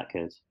sales that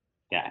could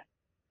get,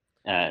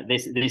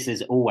 this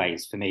is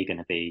always for me going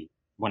to be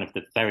one of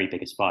the very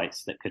biggest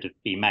fights that could have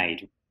been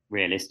made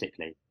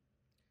realistically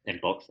in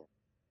boxing.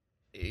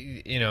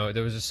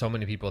 There was just so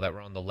many people that were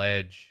on the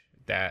ledge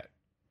that,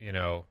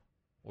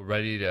 were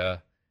ready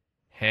to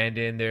hand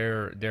in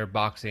their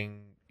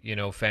boxing,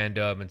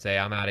 fandom and say,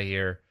 I'm out of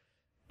here.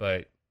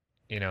 But,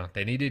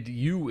 they needed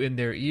you in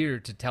their ear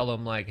to tell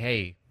them like,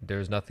 hey,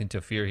 there's nothing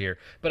to fear here.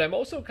 But I'm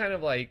also kind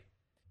of like,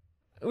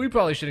 we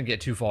probably shouldn't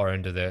get too far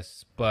into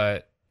this,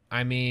 but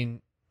I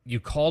mean, you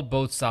called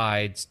both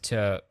sides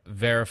to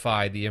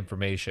verify the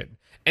information.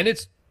 And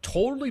it's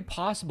totally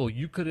possible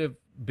you could have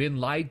been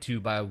lied to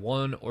by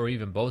one or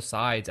even both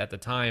sides at the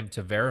time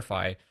to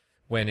verify,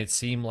 when it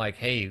seemed like,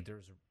 hey,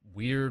 there's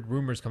weird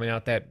rumors coming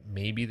out that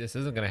maybe this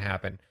isn't going to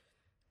happen.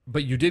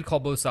 But you did call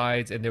both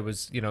sides, and there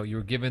was, you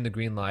were given the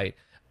green light.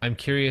 I'm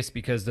curious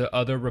because the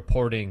other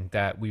reporting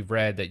that we've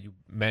read that you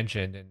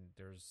mentioned, and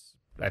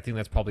I think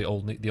that's probably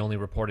the only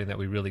reporting that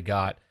we really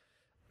got,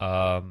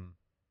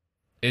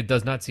 it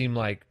does not seem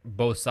like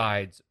both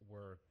sides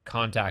were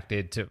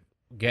contacted to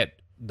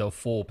get the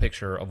full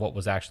picture of what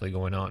was actually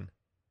going on.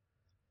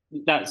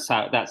 That's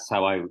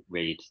how I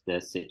read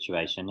the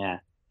situation. Yeah,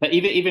 but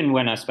even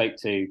when I spoke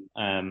to,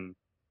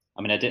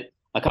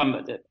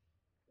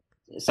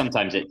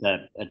 sometimes it's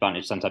an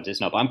advantage, sometimes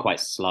it's not, but I'm quite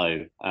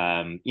slow.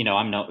 I'm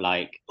not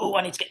like, oh,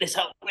 I need to get this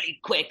out really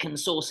quick and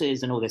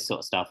sources and all this sort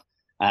of stuff.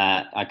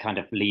 I kind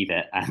of leave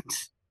it,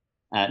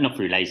 and not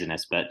through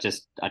laziness, but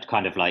just I'd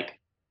kind of like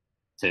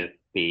to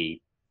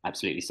be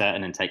absolutely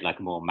certain and take like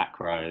a more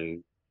macro,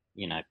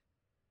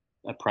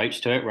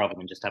 approach to it rather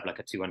than just have like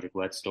a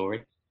 200-word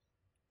story.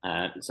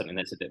 Something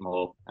that's a bit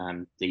more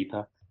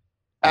deeper.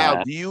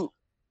 Al, do you?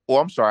 Oh,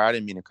 I'm sorry, I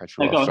didn't mean to cut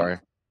you off. Sorry,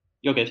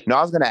 you're good. No,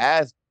 I was going to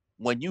ask,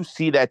 when you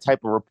see that type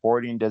of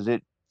reporting, does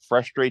it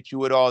frustrate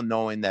you at all,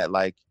 knowing that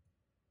like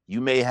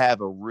you may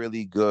have a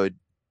really good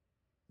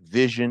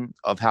vision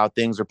of how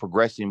things are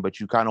progressing, but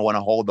you kind of want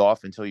to hold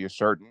off until you're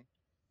certain,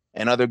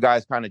 and other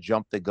guys kind of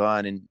jump the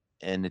gun,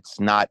 and it's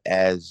not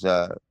as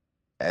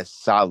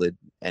solid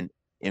and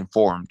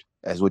informed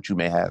as what you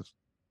may have?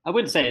 I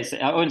wouldn't say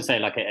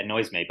like it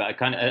annoys me, but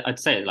I'd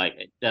say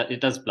like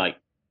it does like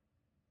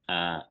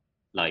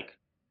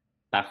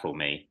baffle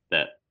me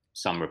that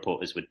some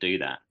reporters would do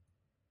that,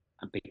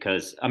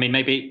 because I mean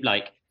maybe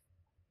like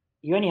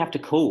you only have to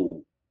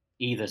call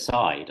either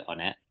side on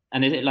it,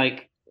 and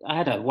like I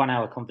had a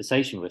 1-hour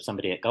conversation with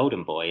somebody at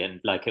Golden Boy,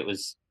 and like it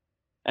was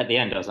at the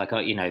end I was like,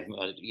 oh, can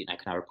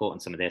I report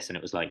on some of this? And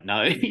it was like,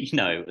 no,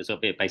 it was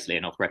basically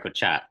an off-record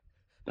chat,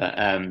 but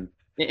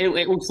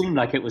it all seemed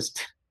like it was.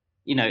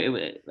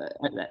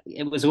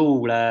 It was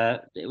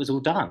all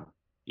done.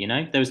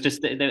 There was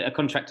just a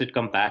contract had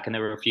gone back, and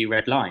there were a few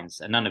red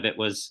lines, and none of it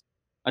was.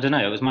 I don't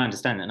know. It was my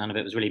understanding that none of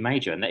it was really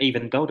major, and that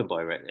even Golden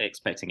Boy were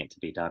expecting it to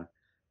be done.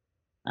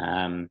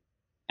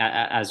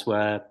 As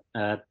were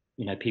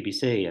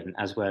PBC, and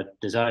as were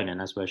DAZN,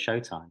 and as were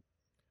Showtime.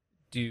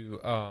 Do you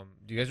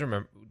guys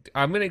remember?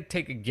 I'm gonna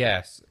take a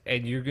guess,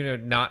 and you're gonna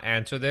not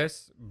answer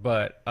this,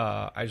 but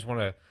I just want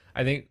to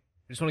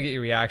get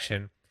your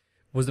reaction.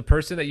 Was the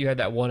person that you had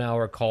that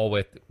 1-hour call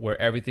with where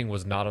everything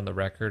was not on the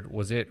record,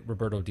 was it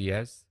Roberto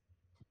Diaz?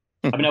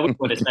 I mean, I wouldn't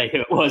want to say who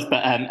it was,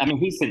 but I mean,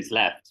 he's since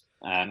left.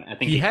 I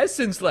think he has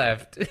since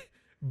left.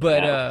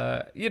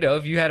 But,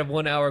 if you had a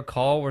 1-hour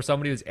call where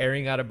somebody was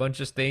airing out a bunch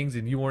of things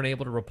and you weren't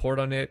able to report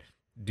on it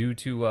due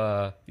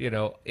to,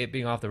 it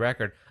being off the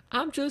record,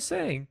 I'm just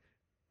saying,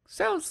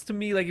 sounds to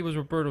me like it was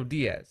Roberto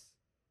Diaz.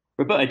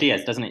 Roberto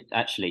Diaz doesn't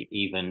actually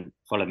even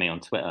follow me on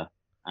Twitter.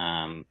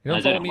 You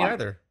don't follow me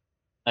either.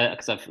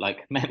 Because I've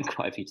met him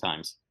quite a few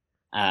times,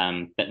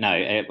 but no,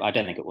 I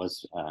don't think it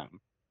was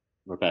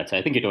Roberto.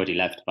 I think he'd already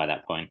left by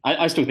that point.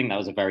 I still think that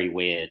was a very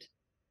weird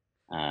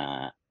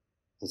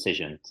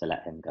decision to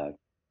let him go.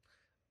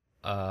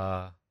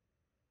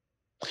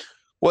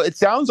 Well, it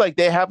sounds like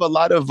they have a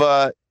lot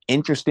of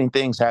interesting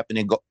things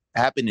happening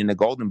in the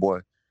Golden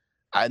Boy.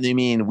 I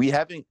mean, we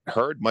haven't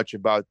heard much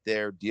about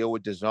their deal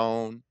with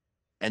DAZN,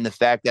 and the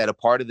fact that a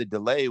part of the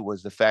delay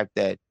was the fact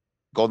that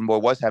Golden Boy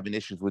was having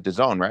issues with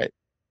DAZN, right?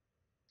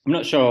 I'm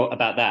not sure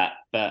about that,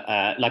 but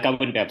I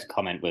wouldn't be able to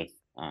comment with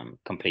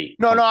complete.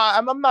 No,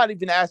 I'm not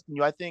even asking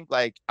you. I think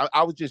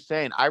I was just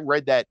saying, I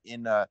read that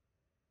in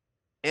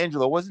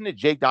Angelo, wasn't it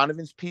Jake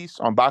Donovan's piece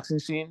on Boxing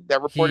Scene that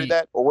reported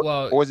that?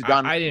 Or was it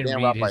Donovan? I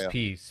didn't read his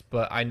piece,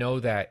 but I know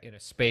that in a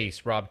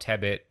space, Rob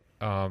Tebbit,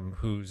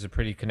 who's a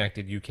pretty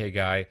connected UK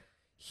guy,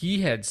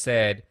 he had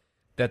said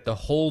that the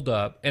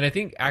holdup, and I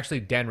think actually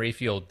Dan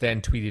Rayfield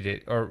then tweeted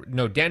it, or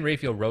no, Dan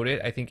Rayfield wrote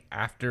it, I think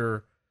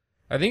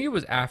it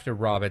was after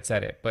Rob had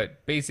said it,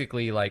 but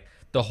basically,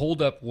 the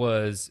holdup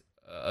was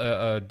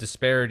a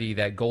disparity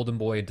that Golden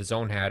Boy and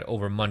DAZN had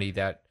over money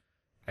that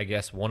I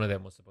guess one of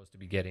them was supposed to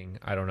be getting.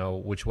 I don't know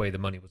which way the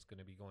money was going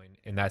to be going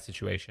in that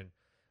situation.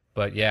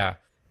 But yeah,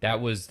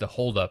 that was the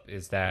holdup,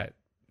 is that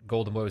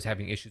Golden Boy was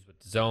having issues with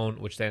DAZN,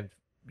 which then,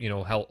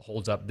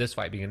 holds up this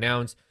fight being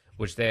announced,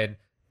 which then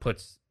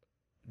puts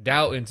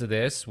doubt into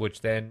this,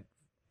 which then,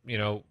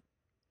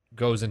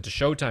 goes into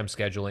Showtime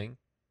scheduling,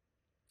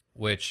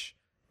 which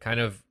kind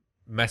of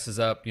messes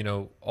up,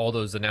 all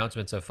those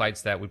announcements of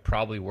fights that we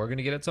probably were going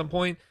to get at some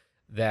point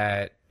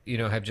that,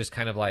 have just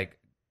kind of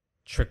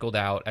trickled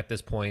out at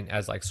this point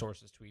as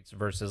sources tweets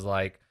versus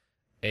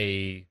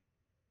a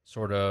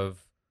sort of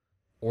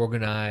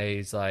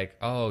organized,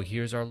 oh,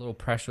 here's our little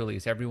press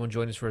release. Everyone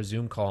join us for a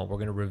Zoom call, and we're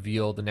going to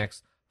reveal the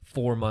next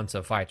 4 months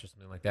of fights or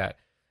something like that.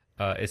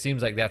 It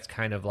seems like that's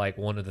kind of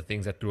one of the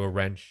things that threw a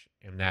wrench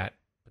in that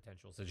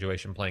potential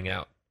situation playing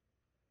out.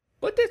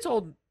 But that's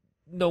all.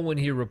 No one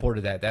here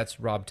reported that. That's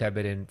Rob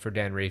Tebbit and for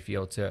Dan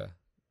Rayfield to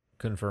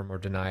confirm or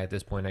deny at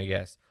this point, I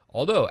guess.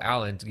 Although,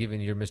 Alan, given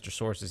your Mr.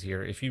 Sources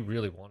here, if you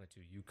really wanted to,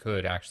 you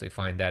could actually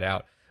find that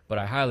out. But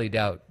I highly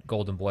doubt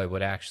Golden Boy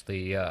would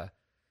actually,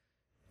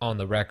 on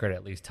the record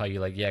at least, tell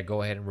you, yeah,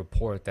 go ahead and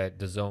report that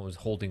DAZN was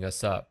holding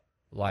us up.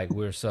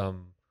 We're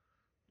some,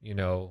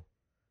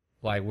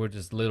 we're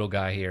just little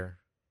guy here.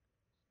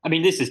 I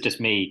mean, this is just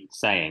me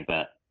saying,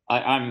 but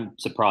I'm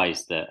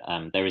surprised that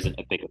there isn't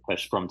a bigger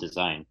push from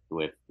DAZN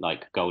with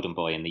Golden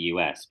Boy in the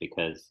US,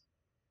 because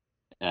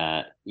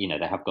they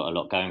have got a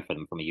lot going for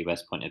them from a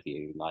US point of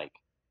view,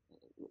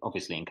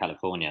 obviously in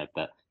California,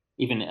 but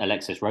even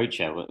Alexis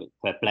Rocha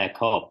for Blair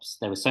Cobbs,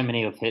 there's so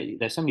many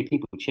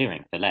people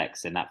cheering for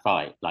Lex in that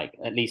fight,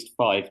 at least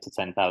 5,000 to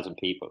 10,000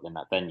 people in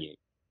that venue,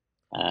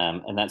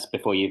 and that's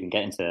before you even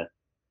get into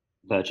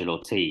Virgil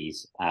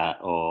Ortiz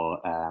or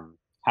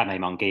Jaime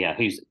Munguia,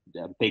 who's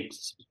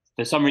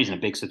for some reason a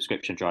big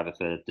subscription driver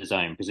for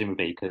DAZN,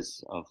 presumably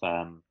because of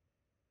a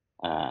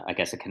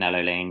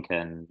Canelo link,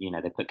 and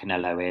they put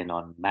Canelo in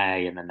on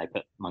May, and then they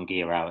put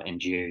Munguia out in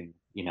June,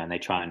 and they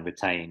try and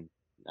retain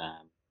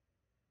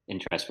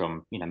interest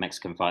from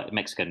Mexican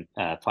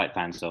fight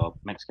fans or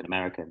Mexican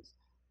Americans.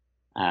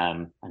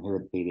 And who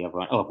would be the other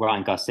one? Oh,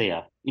 Ryan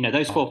Garcia.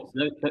 Those four.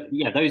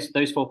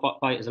 Those four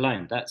fighters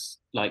alone. That's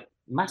like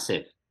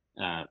massive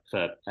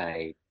for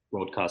a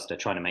broadcaster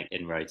trying to make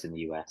inroads in the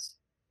US.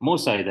 More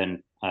so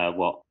than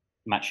what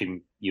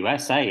Matchroom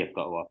USA have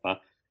got to offer.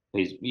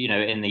 Because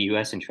in the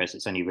US interest,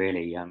 it's only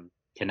really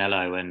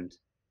Canelo and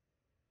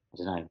I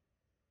don't know,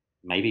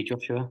 maybe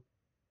Joshua.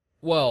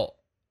 Well,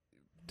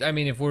 I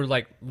mean, if we're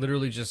like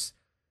literally just,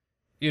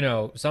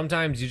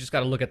 sometimes you just got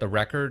to look at the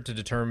record to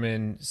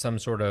determine some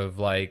sort of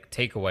like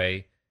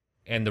takeaway.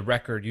 And the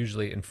record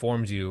usually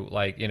informs you,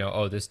 like,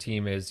 oh, this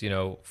team is,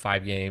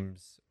 5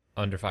 games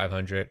under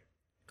 500.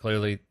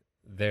 Clearly,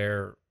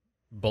 they're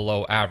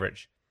below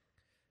average.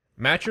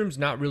 Matchroom's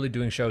not really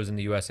doing shows in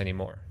the US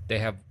anymore.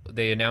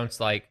 They announced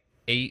like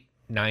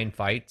 8-9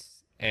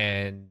 fights,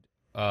 and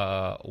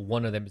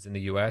one of them is in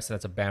the US, and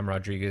that's a Bam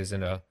Rodriguez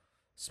in a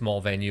small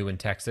venue in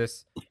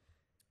Texas.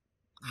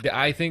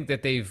 I think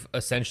that they've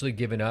essentially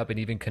given up, and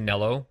even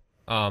Canelo,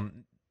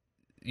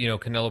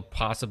 Canelo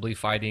possibly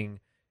fighting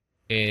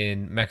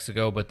in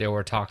Mexico, but there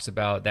were talks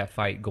about that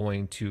fight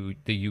going to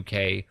the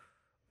UK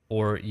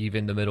or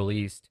even the Middle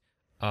East.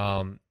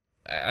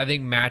 I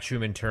think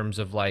Matchroom, in terms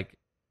of like,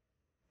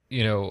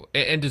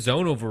 and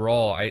DAZN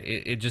overall,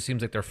 it just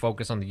seems like their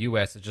focus on the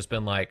US has just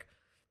been like,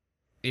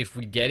 if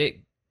we get it,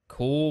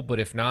 cool, but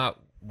if not,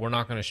 we're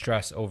not going to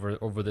stress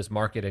over this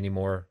market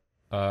anymore.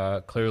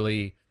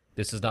 Clearly,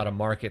 this is not a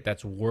market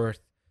that's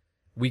worth.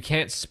 We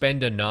can't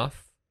spend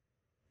enough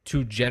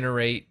to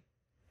generate,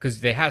 because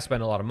they have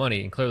spent a lot of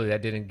money, and clearly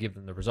that didn't give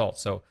them the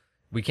results. So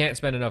we can't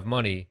spend enough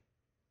money.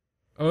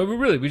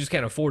 We just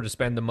can't afford to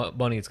spend the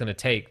money it's going to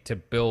take to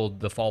build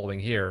the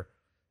following here.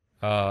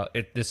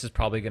 This is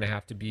probably going to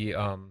have to be,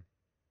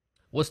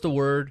 what's the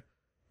word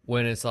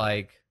when it's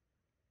like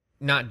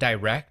not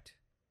direct?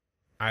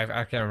 I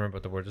can't remember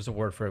what the word. There's a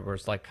word for it where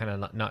it's like kind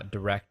of not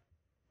direct,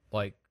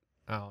 like,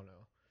 I don't know.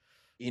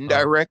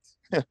 Indirect?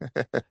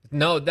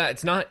 No,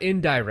 that's not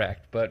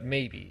indirect, but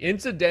maybe.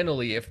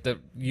 Incidentally, if the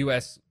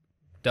U.S.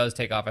 does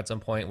take off at some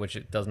point, which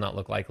it does not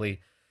look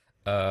likely,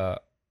 they're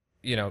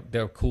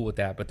cool with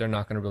that, but they're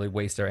not going to really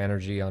waste their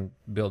energy on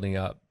building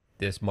up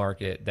this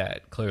market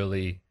that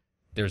clearly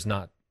there's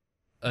not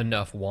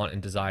enough want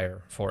and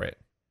desire for it.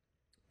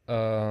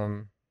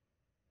 But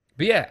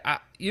yeah,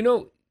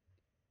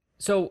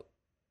 so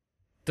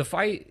the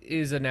fight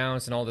is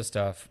announced and all this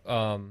stuff.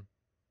 But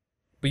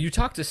you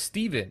talked to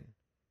Steven.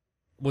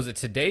 Was it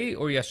today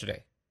or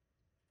yesterday?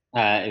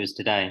 It was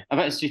today.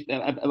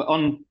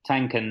 On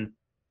Tank and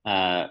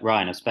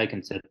Ryan, I've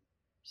spoken to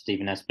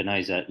Stephen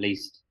Espinoza at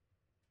least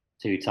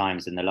 2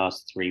 times in the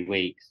last 4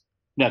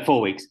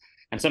 weeks.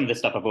 And some of the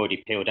stuff I've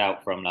already peeled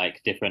out from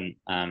like different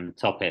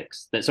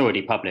topics that's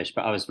already published.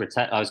 But I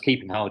was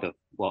keeping hold of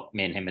what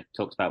me and him had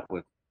talked about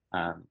with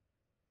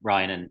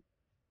Ryan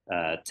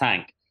and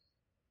Tank,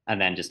 and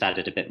then just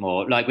added a bit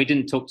more. Like, we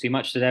didn't talk too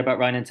much today about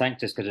Ryan and Tank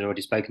just because I'd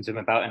already spoken to him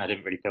about it, and I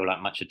didn't really feel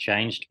like much had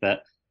changed.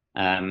 But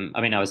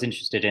I was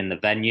interested in the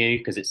venue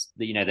because it's,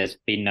 there's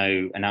been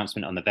no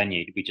announcement on the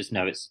venue. We just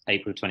know it's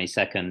April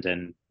 22nd,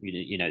 and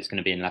it's going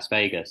to be in Las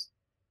Vegas.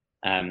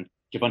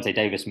 Gervonta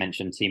Davis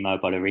mentioned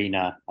T-Mobile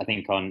Arena, I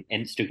think, on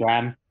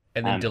Instagram,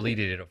 and then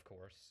deleted it, of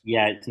course.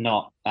 Yeah, it's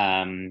not.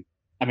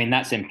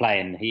 That's in play,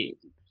 and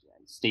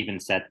Stephen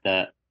said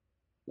that.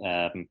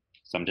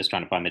 So I'm just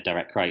trying to find the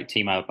direct quote.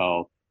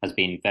 T-Mobile has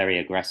been very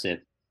aggressive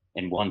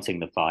in wanting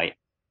the fight,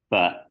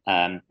 but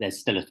there's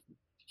still a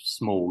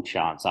small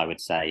chance, I would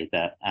say,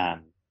 that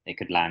it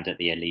could land at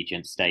the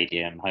Allegiant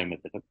Stadium, home of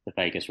the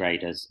Vegas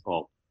Raiders,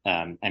 or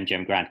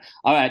MGM Grand.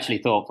 I actually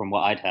thought, from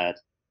what I'd heard,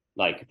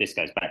 like, this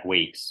goes back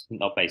weeks,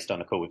 not based on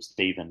a call with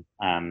Stephen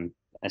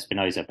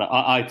Espinoza, but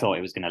I thought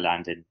it was going to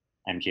land in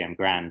MGM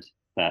Grand.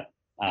 But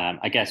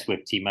I guess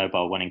with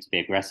T-Mobile wanting to be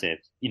aggressive,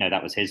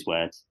 that was his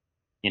words.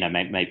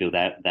 Maybe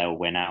they'll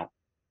win out.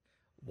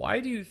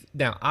 Why do you?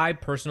 Now, I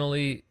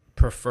personally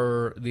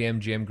prefer the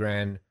MGM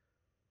Grand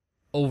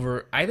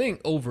over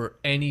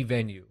any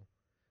venue,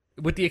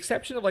 with the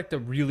exception of like the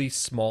really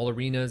small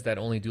arenas that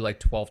only do like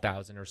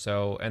 12,000 or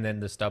so, and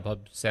then the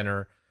StubHub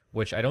Center,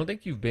 which I don't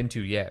think you've been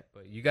to yet,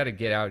 but you got to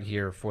get out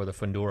here for the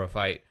Fundora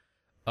fight,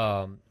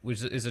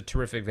 which is a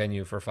terrific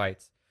venue for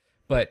fights.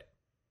 But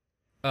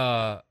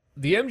the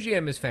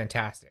MGM is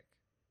fantastic.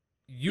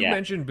 You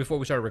mentioned before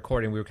we started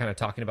recording, we were kind of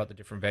talking about the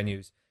different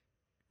venues.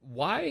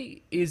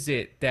 Why is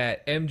it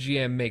that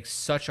MGM makes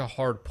such a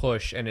hard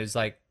push and is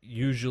like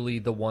usually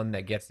the one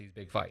that gets these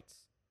big fights?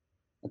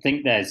 I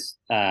think there's,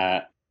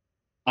 I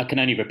can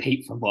only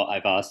repeat from what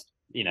I've asked,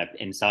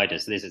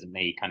 insiders. So this isn't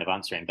me kind of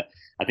answering, but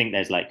I think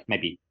there's like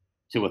maybe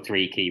 2 or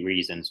 3 key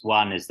reasons.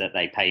 One is that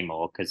they pay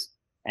more because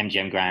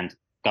MGM Grand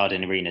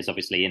Garden Arena is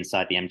obviously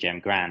inside the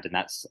MGM Grand, and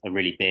that's a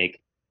really big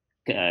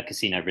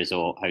casino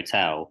resort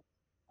hotel.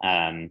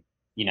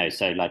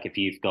 So like if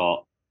you've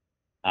got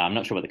I'm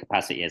not sure what the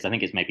capacity is. I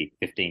think it's maybe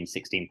 15,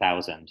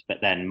 16,000. But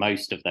then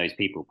most of those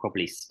people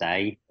probably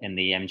stay in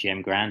the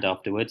MGM Grand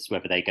afterwards,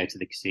 whether they go to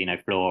the casino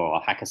floor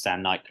or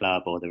Hakkasan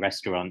nightclub or the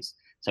restaurants.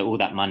 So all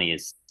that money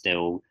is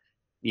still,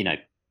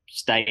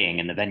 staying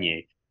in the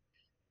venue.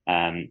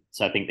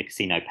 So I think the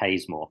casino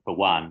pays more for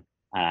one.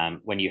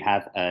 When you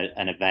have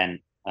an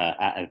event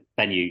at a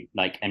venue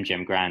like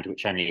MGM Grand,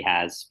 which only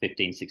has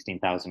 15,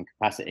 16,000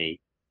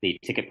 capacity, the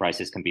ticket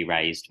prices can be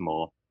raised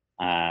more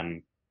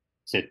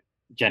to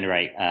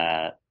generate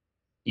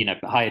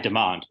higher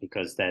demand,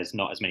 because there's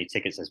not as many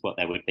tickets as what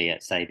there would be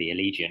at, say, the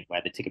Allegiant,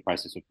 where the ticket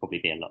prices would probably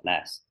be a lot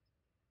less.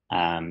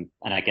 And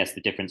I guess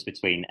the difference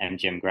between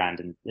MGM Grand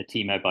and the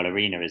T-Mobile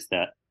Arena is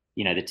that,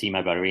 the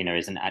T-Mobile Arena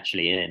isn't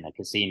actually in a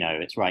casino.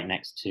 It's right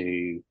next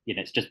to,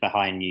 it's just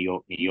behind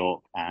New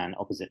York, and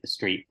opposite the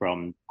street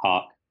from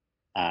Park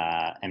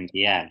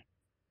MGM.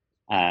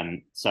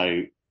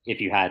 So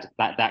if you had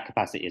that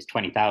capacity is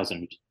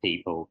 20,000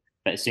 people,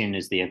 but as soon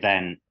as the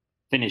event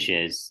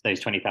finishes, those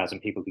 20,000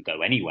 people could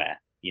go anywhere.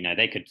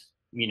 They could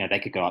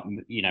go up,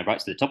 right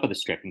to the top of the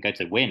strip and go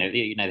to Wynn.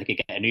 They could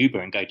get an Uber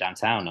and go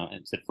downtown or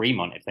to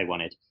Fremont if they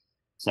wanted.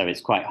 So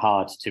it's quite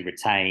hard to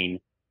retain.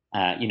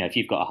 If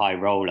you've got a high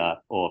roller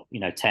or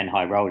 10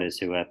 high rollers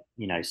who are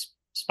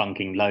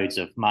spunking loads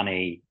of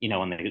money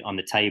on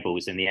the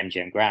tables in the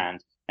MGM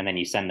Grand, and then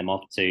you send them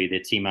off to the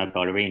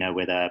T-Mobile Arena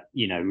with a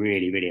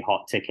really, really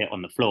hot ticket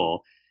on the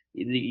floor,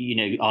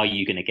 are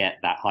you going to get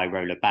that high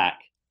roller back,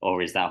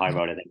 or is that high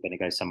roller then going to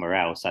go somewhere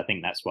else? I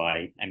think that's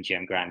why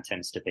MGM Grand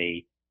tends to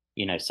be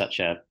such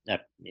how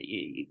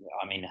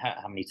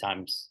many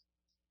times,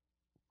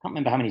 I can't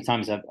remember how many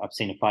times I've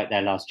seen a fight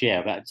there last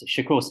year, but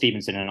Shakur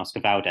Stevenson and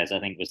Oscar Valdez, I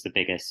think, was the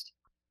biggest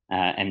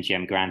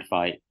MGM Grand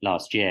fight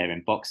last year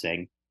in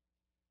boxing.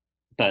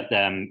 But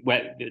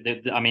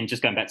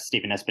just going back to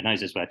Stephen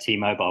Espinosa's word,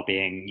 T-Mobile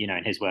being,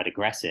 in his word,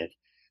 aggressive,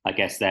 I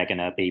guess they're going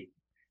to be,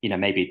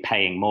 maybe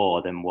paying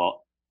more than what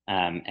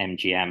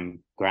MGM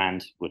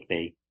Grand would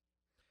be.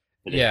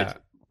 Yeah,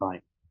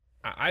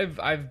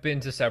 I've been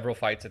to several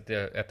fights at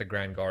the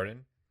Grand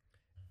Garden,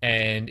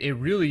 and it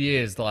really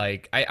is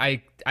like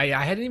I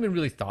hadn't even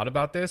really thought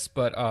about this,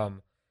 but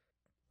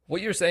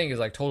what you're saying is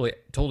like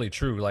totally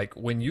true. Like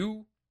when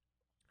you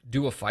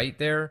do a fight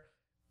there,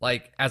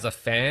 like as a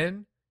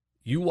fan,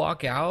 you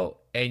walk out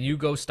and you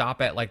go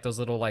stop at like those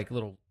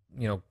little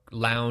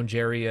lounge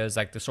areas,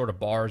 like the sort of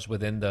bars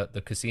within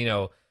the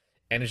casino,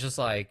 and it's just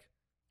like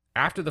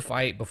after the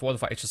fight, before the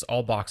fight, it's just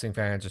all boxing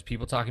fans, just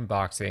people talking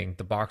boxing.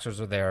 The boxers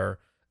are there,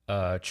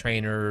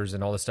 trainers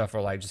and all this stuff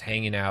are like just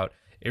hanging out.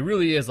 It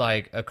really is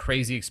like a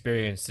crazy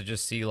experience to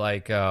just see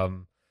like I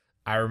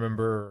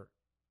remember,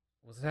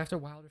 was it after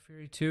Wilder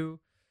Fury 2?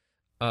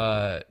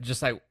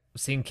 Just like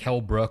seeing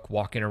Kell Brook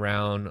walking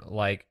around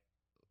like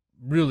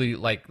really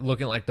like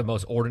looking like the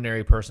most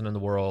ordinary person in the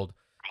world.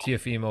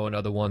 Tiafimo,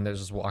 another one that's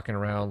just walking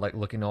around like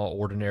looking all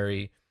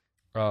ordinary.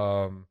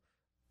 I'm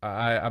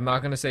not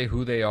gonna say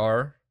who they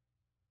are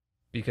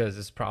because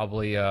it's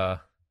probably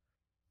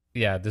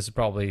this is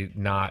probably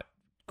not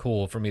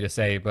cool for me to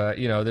say, but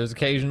there's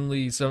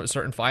occasionally some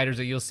certain fighters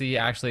that you'll see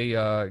actually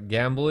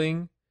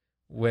gambling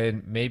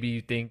when maybe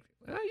you think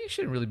you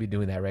shouldn't really be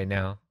doing that right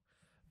now.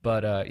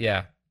 But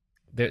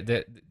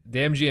the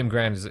MGM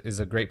Grand is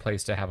a great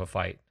place to have a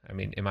fight. I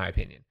mean, in my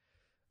opinion.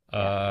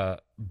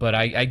 But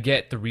I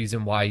get the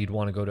reason why you'd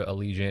want to go to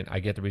Allegiant. I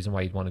get the reason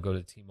why you'd want to go to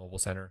the T-Mobile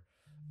Center.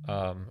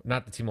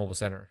 Not the T-Mobile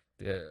Center,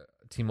 the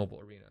T-Mobile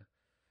Arena.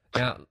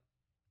 Now,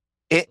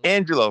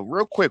 Angelo,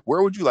 real quick,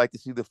 where would you like to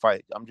see the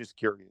fight? I'm just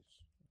curious.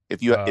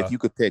 If you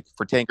could pick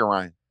for Tank and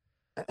Ryan.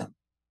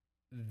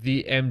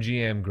 The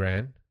MGM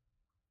Grand.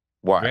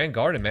 Why? Grand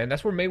Garden, man.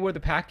 That's where Mayweather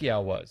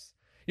Pacquiao was.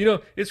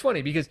 It's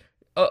funny because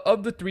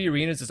of the three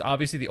arenas, it's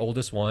obviously the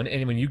oldest one,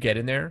 and when you get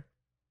in there,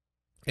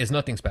 it's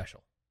nothing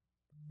special.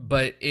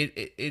 But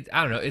it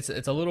I don't know. It's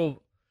a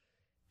little.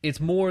 It's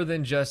more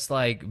than just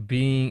like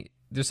being.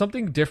 There's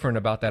something different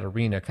about that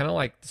arena, kind of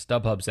like the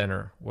StubHub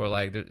Center, where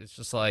like it's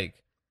just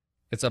like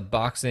it's a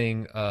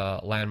boxing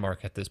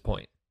landmark at this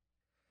point.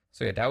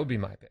 So yeah, that would be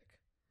my pick.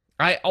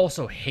 I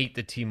also hate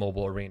the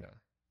T-Mobile Arena.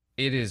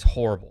 It is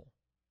horrible.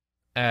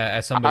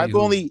 As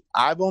somebody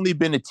I've only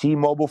been to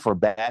T-Mobile for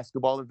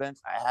basketball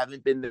events. I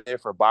haven't been there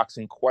for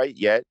boxing quite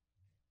yet.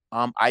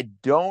 I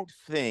don't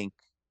think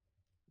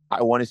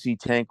I want to see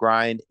Tank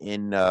Ryan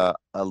in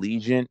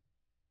Allegiant.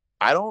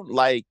 I don't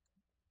like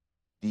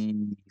the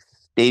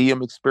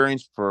stadium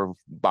experience for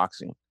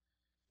boxing.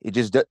 It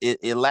just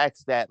it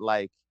lacks that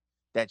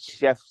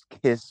chef's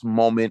kiss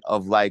moment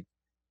of like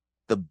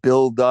the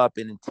build up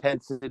and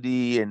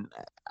intensity, and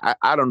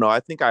I don't know. I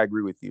think I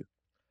agree with you.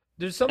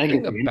 There's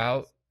something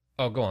about.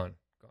 Oh, go on.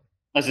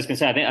 I was just gonna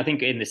say, I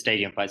think in the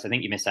stadium fights, I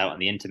think you miss out on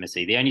the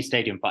intimacy. The only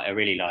stadium fight I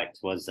really liked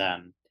was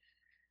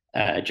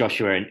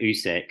Joshua and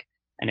Usyk,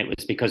 and it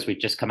was because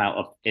we'd just come out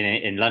of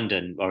in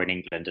London or in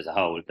England as a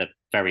whole the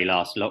very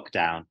last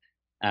lockdown.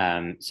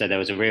 So there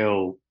was a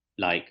real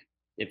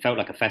it felt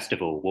like a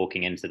festival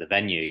walking into the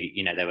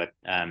venue. There were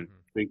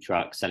food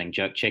trucks selling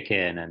jerk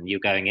chicken, and you're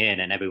going in,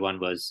 and everyone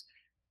was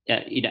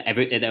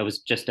there was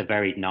just a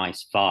very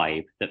nice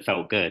vibe that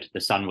felt good.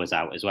 The sun was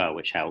out as well,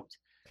 which helped.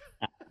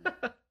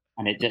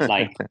 And it just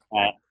like,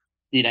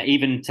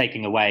 even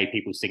taking away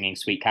people singing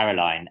Sweet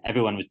Caroline,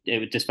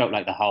 it just felt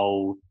like the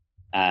whole,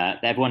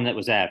 everyone that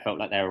was there felt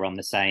like they were on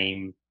the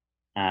same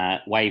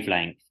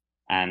wavelength.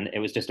 And it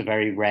was just a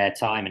very rare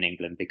time in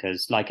England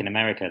because, like in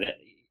America, that,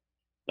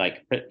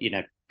 like,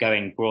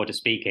 going broader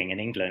speaking in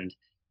England,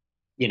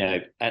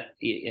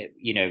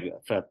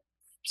 for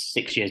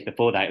 6 years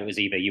before that, it was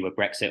either you were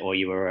Brexit or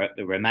you were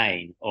a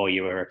Remain, or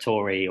you were a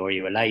Tory or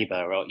you were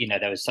Labour, or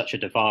there was such a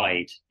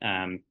divide,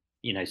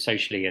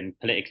 socially and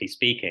politically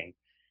speaking,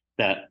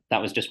 that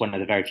was just one of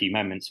the very few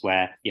moments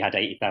where you had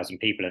 80,000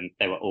 people and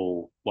they were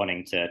all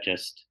wanting to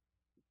just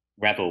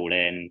revel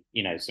in,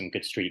 some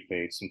good street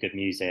food, some good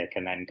music,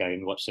 and then go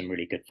and watch some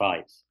really good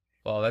fights.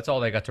 Well, that's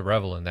all they got to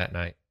revel in that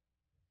night.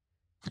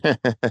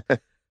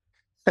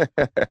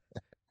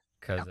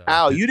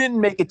 Al, you didn't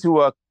make it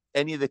to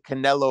any of the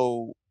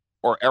Canelo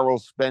or Errol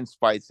Spence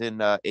fights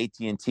in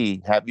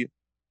AT&T, have you?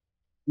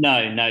 No.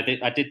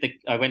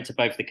 I went to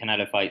both the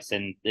Canelo fights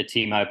in the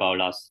T-Mobile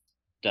last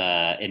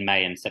in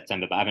May and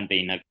September, but I haven't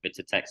been over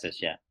to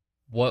Texas yet.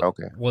 What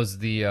was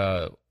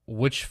the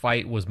which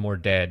fight was more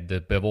dead, the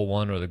Bivol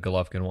one or the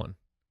Golovkin one?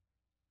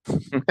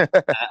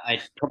 I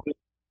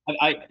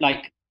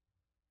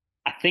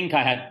think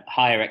I had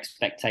higher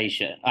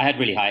expectation. I had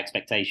really high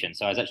expectations,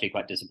 so I was actually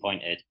quite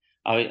disappointed.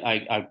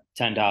 I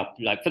turned up,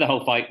 like, for the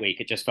whole fight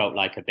week, it just felt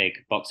like a big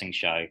boxing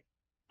show,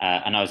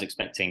 and I was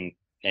expecting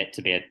it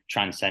to be a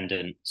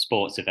transcendent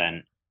sports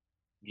event.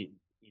 You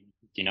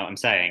know what I'm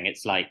saying?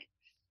 It's like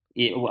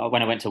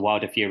when I went to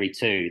Wilder Fury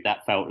 2,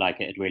 that felt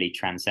like it had really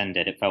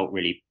transcended. It felt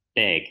really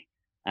big.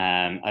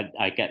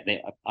 I get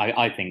that.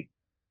 I think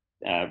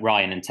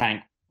Ryan and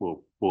Tank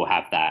will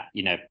have that.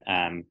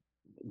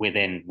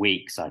 Within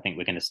weeks, I think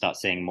we're going to start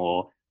seeing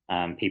more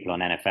people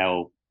on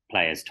NFL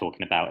players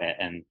talking about it,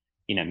 and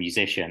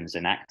musicians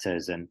and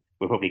actors, and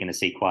we're probably going to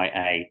see quite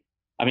a.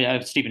 I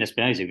mean, Stephen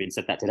Espinosa even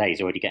said that today.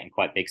 He's already getting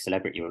quite big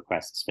celebrity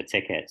requests for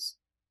tickets.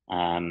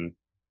 I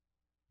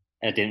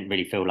didn't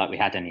really feel like we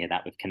had any of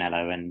that with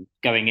Canelo. And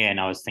going in,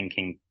 I was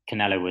thinking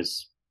Canelo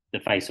was the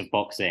face of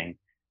boxing,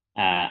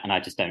 and I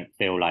just don't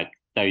feel like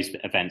those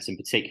events in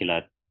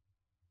particular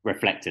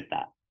reflected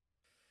that.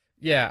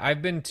 Yeah,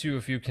 I've been to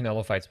a few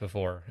Canelo fights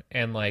before,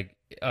 and like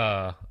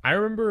I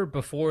remember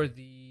before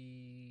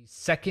the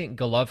second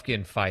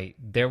Golovkin fight,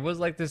 there was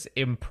like this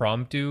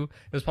impromptu.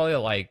 It was probably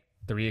at like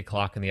 3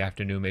 o'clock in the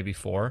afternoon, maybe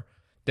 4.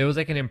 There was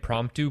like an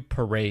impromptu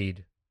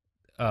parade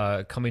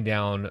coming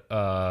down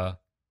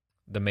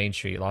the main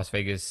street, Las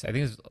Vegas. I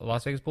think it's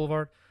Las Vegas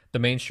Boulevard, the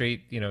main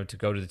street, to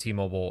go to the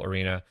T-Mobile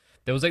Arena.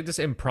 There was like this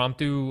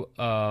impromptu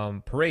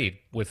parade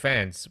with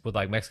fans with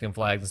like Mexican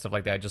flags and stuff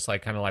like that, just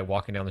like kind of like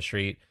walking down the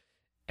street.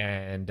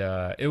 And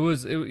it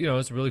was a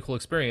really cool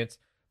experience.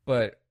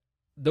 But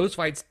those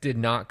fights did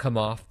not come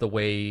off the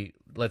way,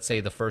 let's say,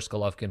 the first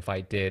Golovkin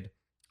fight did,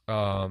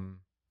 or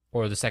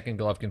the second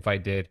Golovkin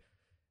fight did.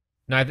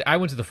 No, I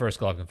went to the first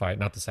Golovkin fight,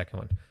 not the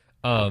second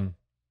one.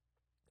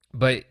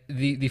 But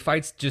the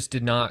fights just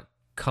did not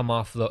come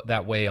off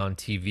that way on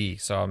TV.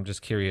 So I'm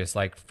just curious,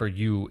 like, for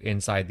you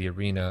inside the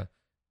arena,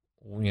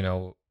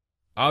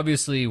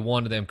 obviously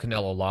one of them,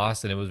 Canelo,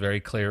 lost, and it was very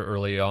clear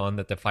early on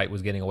that the fight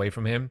was getting away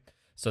from him.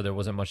 So there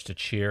wasn't much to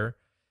cheer.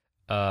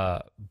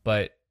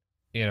 But,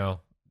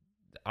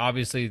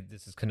 obviously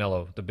this is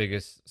Canelo, the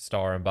biggest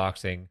star in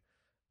boxing,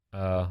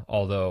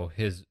 although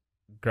his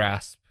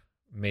grasp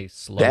may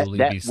slowly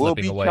be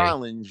slipping away. That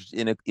will be challenged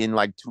in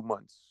like 2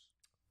 months.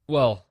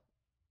 Well,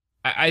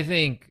 I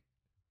think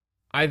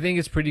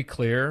it's pretty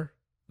clear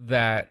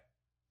that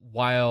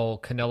while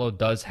Canelo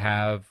does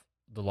have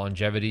the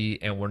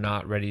longevity and we're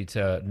not ready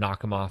to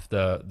knock him off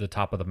the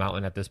top of the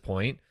mountain at this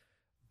point,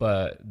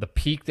 but the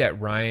peak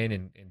that Ryan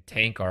and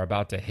Tank are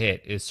about to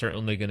hit is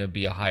certainly going to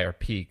be a higher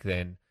peak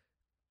than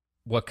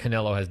what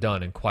Canelo has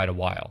done in quite a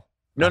while.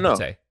 No.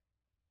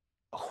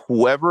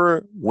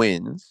 Whoever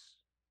wins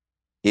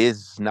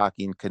is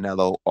knocking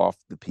Canelo off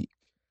the peak.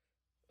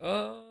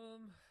 Now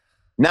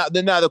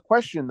the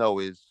question though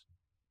is,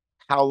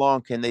 how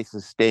long can they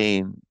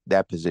sustain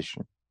that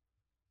position?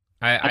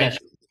 I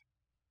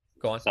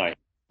go on. Sorry, I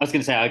was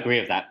going to say I agree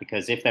with that,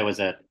 because if there was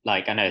I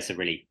know it's a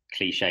really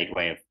cliched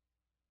way of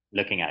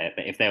looking at it,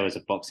 but if there was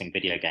a boxing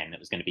video game that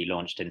was going to be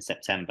launched in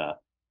September,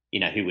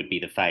 who would be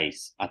the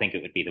face? I think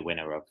it would be the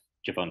winner of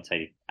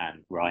Gervonta and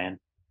Ryan.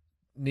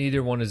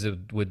 Neither one is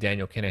with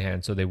Daniel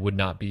Kinahan, so they would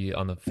not be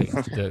on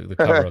the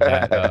cover of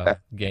that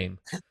game.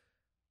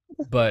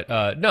 But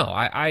no,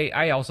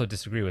 I also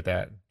disagree with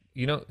that.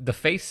 The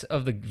face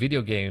of the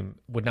video game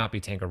would not be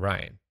Tank or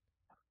Ryan.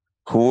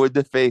 Who would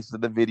the face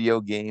of the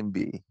video game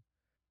be?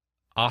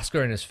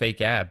 Oscar and his fake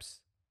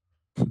abs.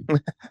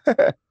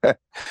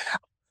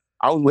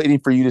 I was waiting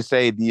for you to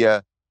say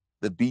the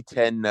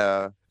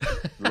B10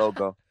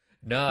 logo.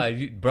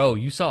 No, bro,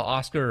 you saw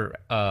Oscar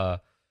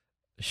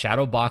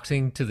shadow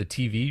boxing to the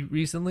TV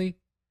recently?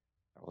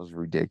 That was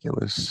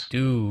ridiculous.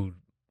 Dude,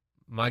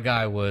 my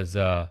guy was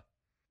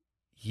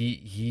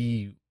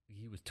he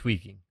was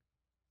tweaking.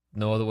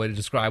 no other way to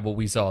describe what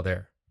we saw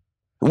there.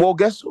 Well,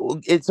 guess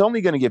it's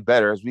only going to get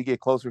better as we get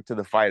closer to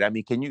the fight. I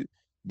mean,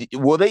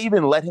 will they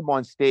even let him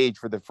on stage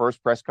for the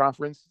first press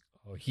conference?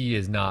 Oh, he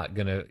is not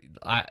gonna.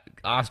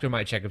 Oscar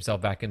might check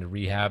himself back into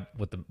rehab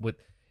with.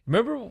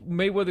 Remember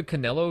Mayweather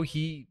Canelo?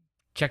 He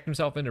checked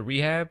himself into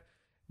rehab.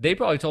 They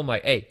probably told him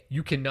like, "Hey,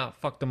 you cannot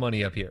fuck the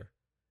money up here,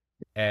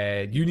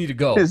 and you need to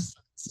go. You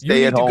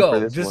need to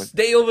go. Just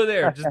stay over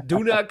there. Just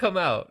do not come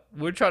out.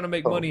 We're trying to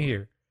make money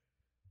here."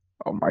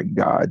 Oh my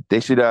God, they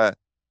should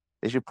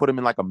put him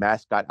in like a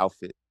mascot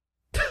outfit.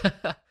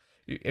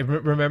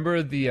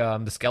 Remember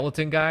the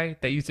skeleton guy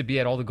that used to be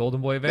at all the Golden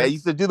Boy events? That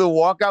used to do the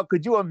walkout.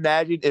 Could you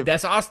imagine if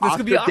that's Oscar? This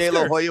could be Oscar De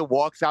La Hoya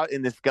walks out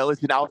in the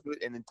skeleton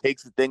outfit and then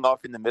takes the thing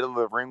off in the middle of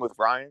the ring with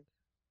Ryan?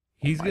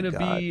 He's gonna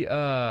be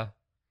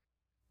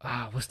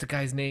what's the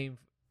guy's name?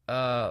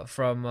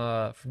 From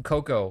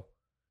Coco,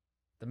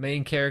 the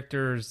main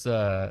character's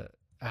God,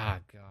 I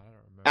don't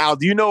remember. Al,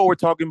 do you know what we're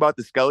talking about?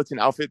 The skeleton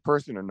outfit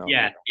person or no?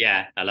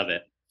 Yeah, I love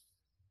it.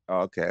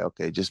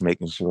 Okay, just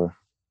making sure.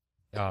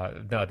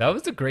 No, that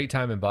was a great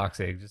time in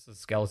boxing. Just a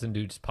skeleton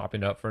dude just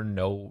popping up for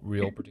no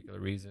real particular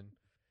reason.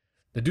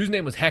 The dude's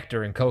name was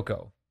Hector in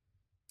Coco.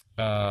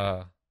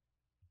 All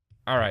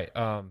right.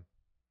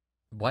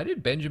 Why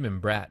did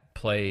Benjamin Bratt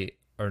play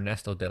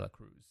Ernesto de la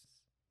Cruz?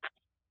 I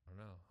don't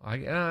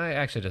know. I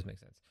actually, it does make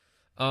sense.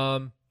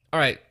 All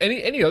right.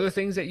 Any other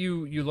things that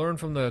you learned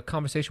from the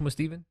conversation with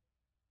Steven?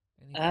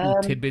 Any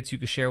cool tidbits you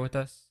could share with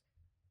us?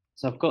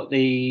 So I've got let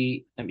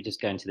me just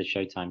go into the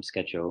Showtime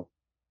schedule.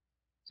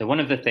 So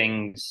one of the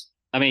things,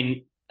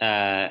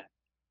 so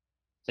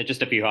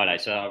just a few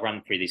highlights. So I'll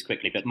run through these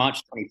quickly. But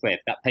March 25th,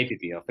 that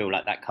pay-per-view, I feel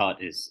like that card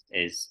is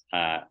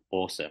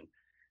awesome.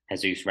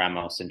 Jesus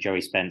Ramos and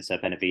Joey Spencer,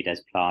 Benavidez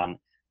Plant.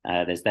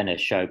 There's then a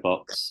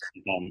ShoBox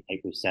on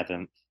April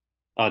 7th.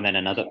 Oh, and then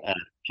another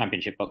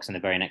championship boxing the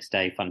very next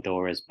day.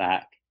 Fundora's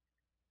back.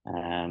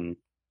 Then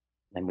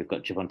we've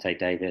got Gervonta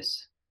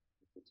Davis,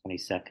 the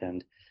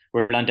 22nd.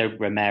 Rolando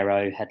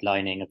Romero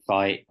headlining a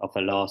fight off a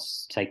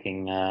loss,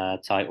 taking a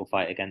title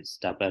fight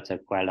against Alberto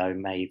Coelho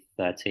May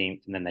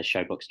 13th, and then there's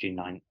ShoBox June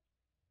 9th.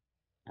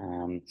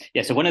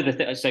 So one of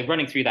the so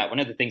running through that, one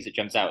of the things that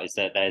jumps out is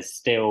that there's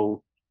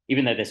still,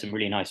 even though there's some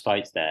really nice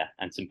fights there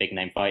and some big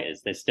name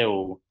fighters, there's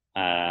still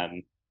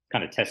kind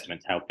of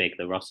testament to how big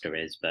the roster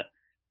is. But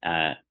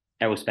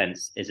Errol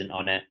Spence isn't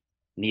on it.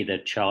 Neither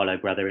Charlo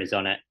brother is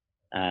on it.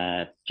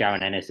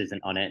 Jaron Ennis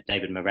isn't on it.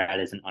 David Morrell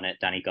isn't on it.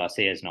 Danny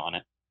Garcia's not on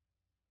it.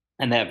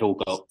 And they've all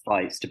got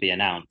fights to be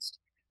announced.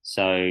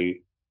 So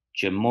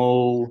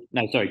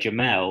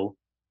Jamel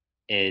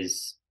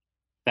is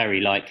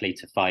very likely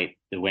to fight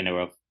the winner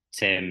of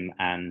Tim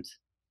and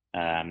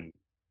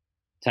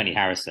Tony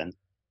Harrison.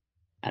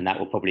 And that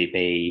will probably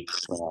be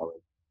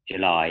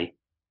July.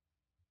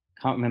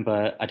 Can't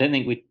remember. I don't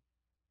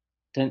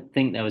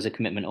think there was a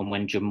commitment on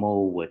when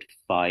Jamel would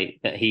fight,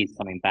 but he's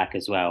coming back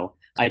as well.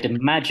 I'd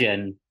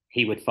imagine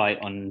he would fight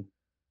on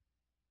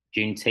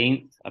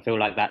Juneteenth. I feel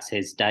like that's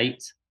his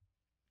date.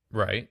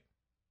 Right.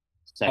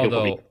 So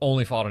although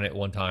only fought on it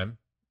one time.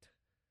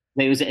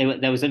 There was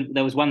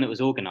one that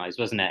was organized,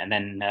 wasn't it? And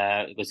then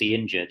was he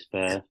injured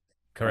for?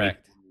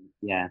 Correct.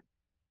 Yeah.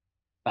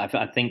 But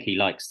I think he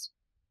likes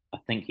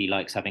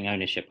having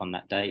ownership on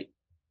that date.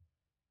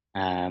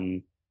 Errol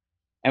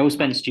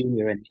Spence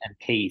Jr. and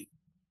Keith.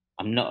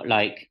 I'm not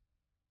like.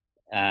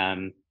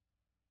 So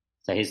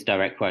his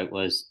direct quote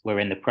was, "We're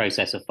in the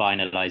process of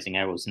finalizing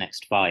Errol's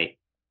next fight."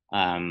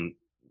 Didn't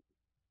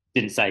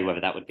say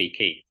whether that would be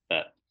Keith,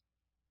 but.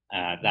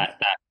 That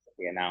will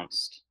be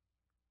announced.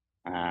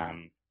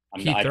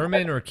 Keith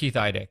Thurman or Keith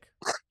Idec?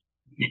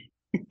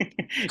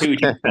 Who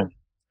would you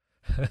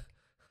say?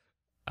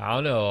 I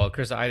don't know.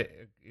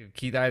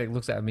 Keith Idec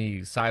looks at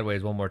me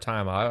sideways one more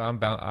time.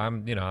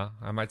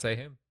 I might say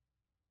him.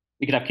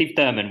 You could have Keith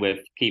Thurman with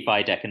Keith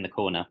Idec in the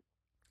corner.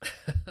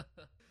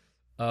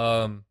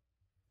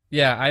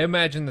 Yeah, I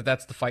imagine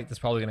that's the fight that's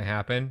probably going to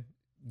happen,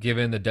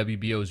 given the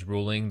WBO's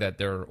ruling that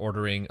they're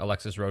ordering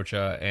Alexis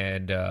Rocha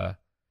and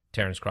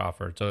Terrence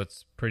Crawford. So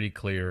it's pretty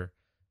clear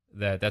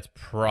that that's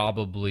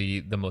probably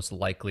the most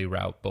likely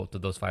route both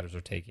of those fighters are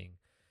taking.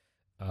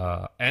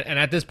 And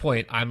at this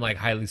point, I'm like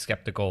highly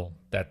skeptical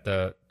that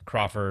the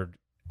Crawford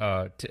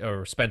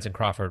or Spence and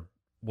Crawford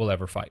will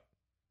ever fight.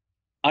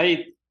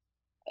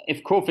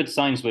 If Crawford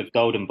signs with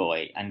Golden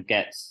Boy and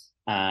gets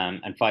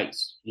and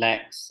fights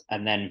Lex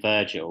and then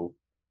Virgil,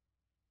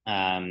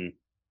 like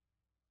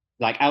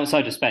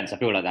outside of Spence, I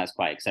feel like that's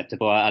quite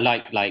acceptable. I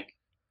like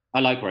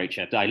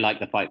Rocha. I like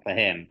the fight for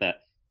him, but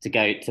to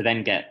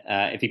then get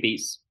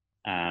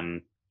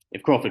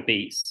if Crawford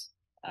beats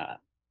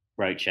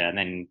Rocha, and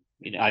then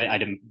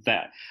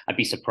I'd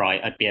be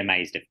surprised. I'd be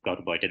amazed if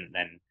Golden Boy didn't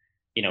then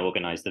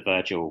organize the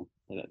Virgil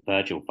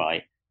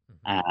fight.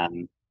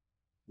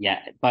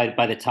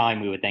 By the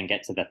time we would then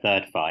get to the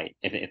third fight,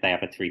 if they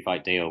have a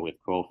 3-fight deal with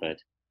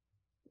Crawford,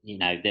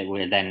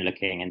 we're then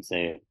looking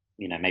into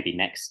maybe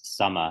next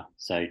summer,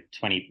 so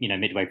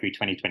midway through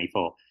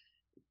 2024.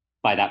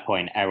 By that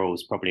point,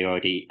 Errol's probably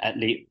already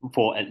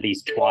fought at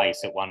least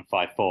twice at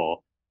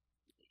 154.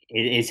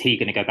 is he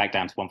going to go back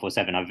down to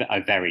 147?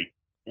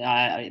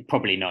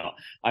 Probably not.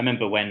 I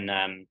remember when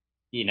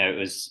it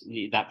was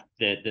that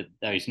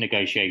those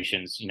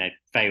negotiations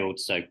failed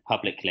so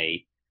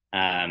publicly,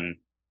 and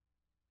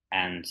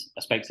I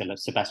spoke to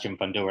Sebastian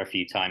Fundora a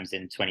few times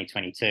in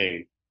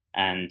 2022,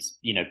 and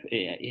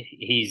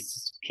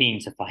he's keen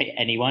to fight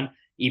anyone.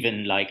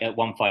 Even like at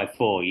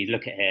 154, you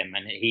look at him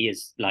and he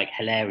is like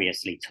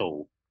hilariously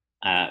tall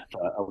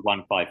for a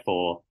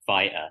 154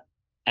 fighter.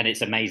 And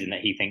it's amazing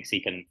that he thinks he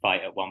can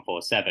fight at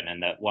 147,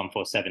 and that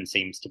 147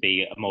 seems to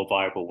be a more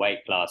viable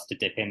weight class to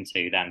dip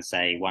into than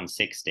say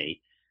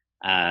 160.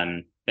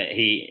 But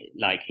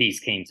he's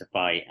keen to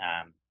fight.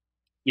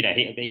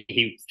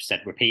 He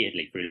said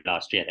repeatedly through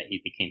last year that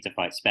he'd be keen to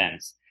fight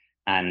Spence.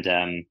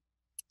 And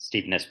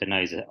Stephen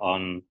Espinosa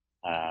on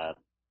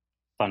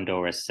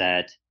Fundora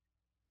said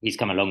he's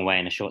come a long way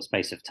in a short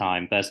space of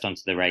time, burst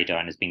onto the radar,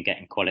 and has been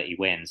getting quality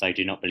wins. I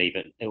do not believe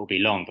it will be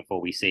long before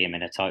we see him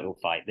in a title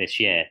fight this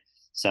year.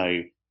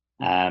 So,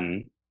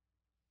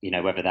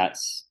 whether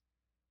that's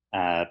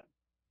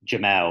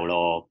Jamel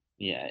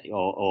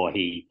or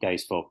he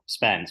goes for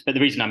Spence. But the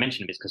reason I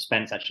mention him is because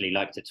Spence actually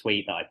liked a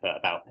tweet that I put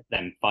about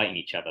them fighting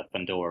each other,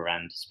 Fundora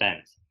and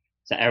Spence.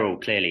 So Errol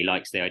clearly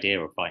likes the idea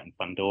of fighting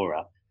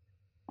Fundora.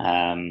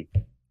 And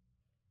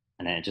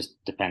then it just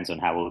depends on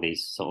how all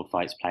these sort of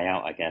fights play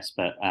out, I guess.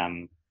 But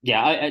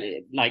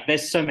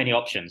there's so many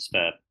options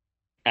for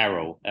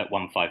Errol at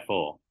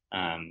 154.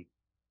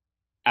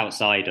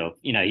 Outside of,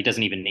 he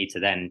doesn't even need to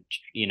then,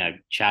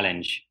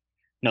 challenge.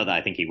 Not that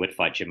I think he would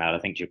fight Jamel. I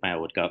think Jamel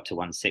would go up to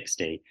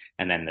 160,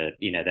 and then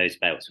those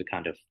belts would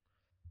kind of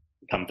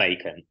become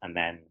vacant, and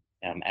then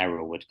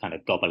Errol would kind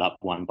of gobble up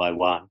one by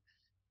one.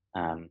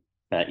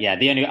 But yeah,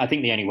 I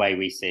think the only way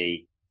we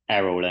see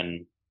Errol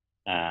and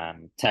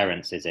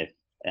Terence is if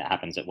it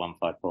happens at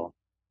 154,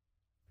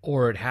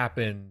 or it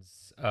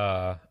happens.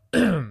 I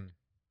really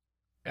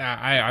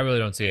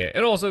don't see it,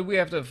 and also we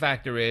have to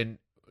factor in,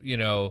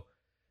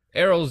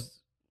 Errol's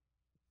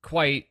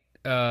quite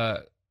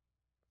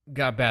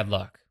got bad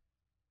luck.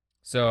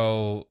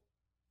 So,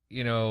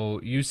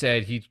 you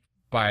said he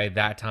by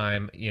that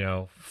time,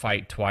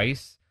 fight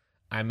twice.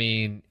 I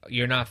mean,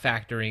 you're not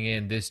factoring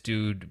in this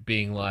dude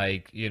being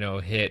like,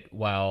 hit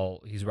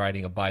while he's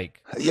riding a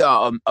bike.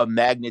 Yeah, a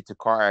magnet to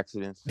car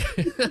accidents.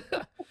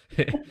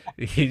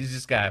 He's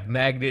just got a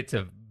magnet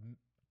to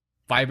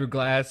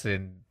fiberglass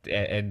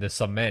and the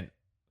cement.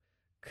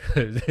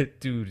 Cause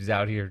dude is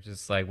out here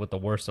just like with the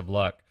worst of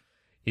luck.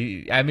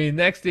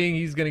 Next thing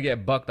he's gonna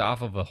get bucked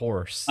off of a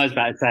horse. I was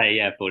about to say,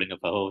 yeah, falling off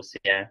a horse,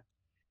 yeah.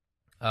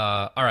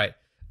 All right.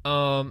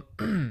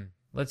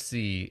 Let's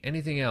see.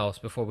 Anything else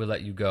before we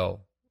let you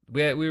go?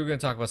 We were gonna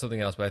talk about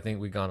something else, but I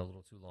think we've gone a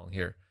little too long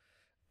here.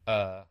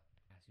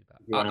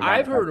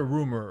 I've heard a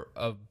rumor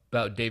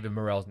about David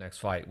Morrell's next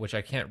fight, which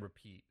I can't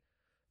repeat.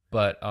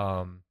 But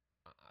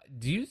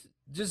do you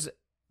just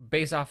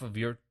based off of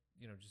your,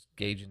 just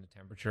gauging the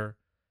temperature?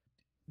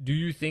 Do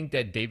you think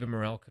that David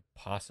Morrell could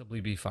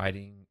possibly be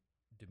fighting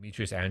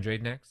Demetrius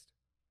Andrade next?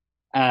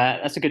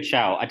 That's a good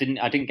shout. I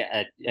didn't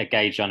get a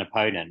gauge on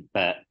opponent,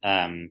 but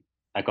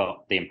I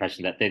got the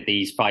impression that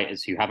these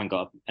fighters who haven't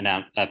got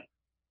a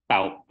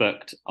bout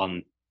booked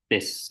on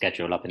this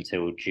schedule up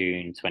until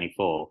June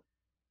 24,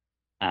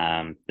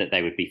 that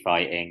they would be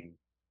fighting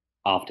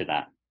after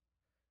that.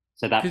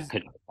 So that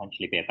could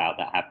potentially be a bout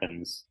that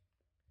happens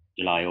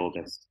July,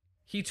 August.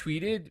 He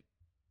tweeted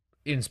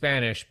in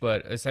Spanish,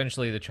 but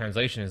essentially the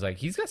translation is like,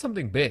 he's got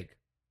something big.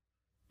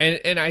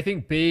 And I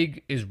think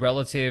big is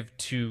relative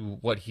to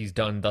what he's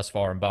done thus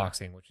far in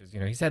boxing, which is,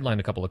 he's headlined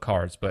a couple of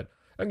cards, but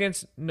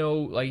against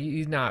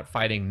he's not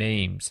fighting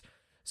names.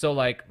 So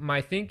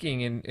my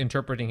thinking in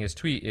interpreting his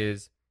tweet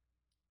is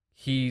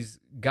he's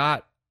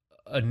got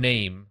a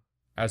name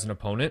as an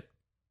opponent.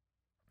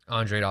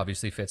 Andrade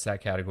obviously fits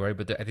that category,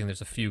 but I think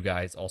there's a few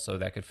guys also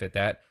that could fit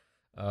that.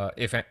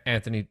 If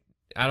Anthony,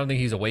 I don't think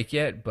he's awake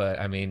yet, but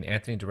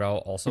Anthony Durrell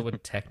also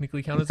would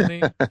technically count as a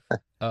name.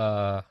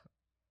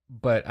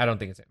 But I don't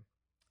think it's him.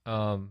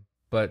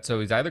 But so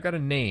he's either got a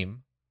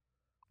name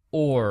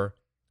or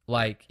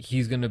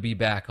he's going to be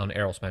back on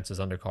Errol Spence's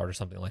undercard or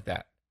something like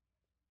that.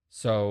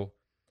 So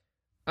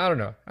I don't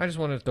know. I just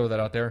wanted to throw that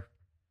out there.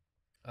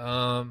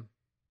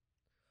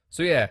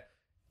 So yeah,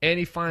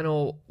 any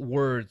final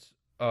words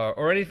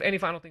or any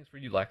final things for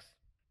you, Lex?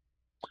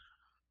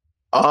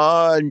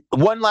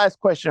 One last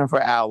question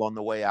for Al on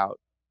the way out.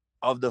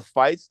 Of the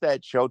fights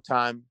that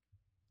Showtime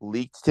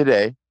leaked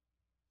today,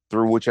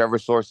 through whichever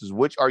sources,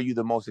 which are you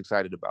the most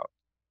excited about?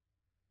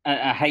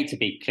 I hate to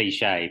be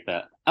cliche,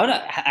 but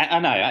I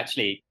know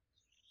actually,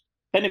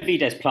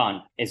 Benavidez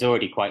Plant is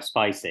already quite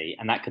spicy,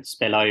 and that could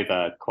spill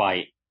over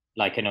quite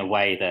in a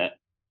way that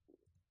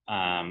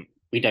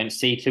we don't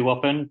see too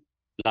often.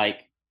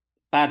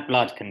 Bad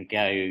blood can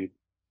go.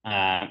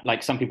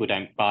 Some people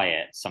don't buy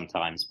it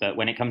sometimes, but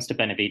when it comes to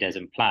Benavidez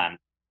and Plant,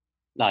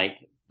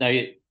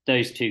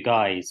 those two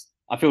guys,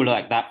 I feel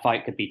like that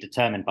fight could be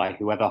determined by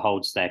whoever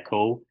holds their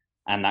cool,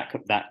 and that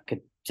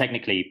could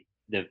technically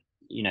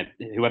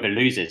whoever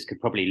loses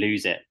could probably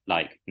lose it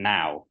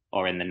now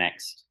or in the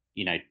next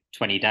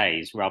 20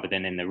 days rather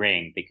than in the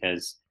ring,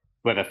 because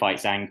whoever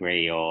fights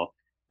Angry or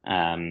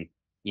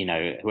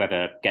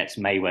whoever gets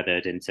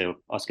Mayweathered into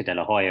Oscar De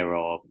La Hoya,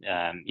 or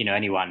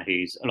anyone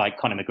who's like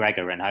Conor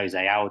McGregor and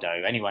Jose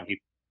Aldo, anyone who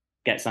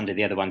gets under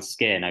the other one's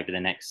skin over the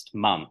next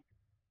month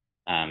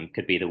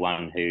could be the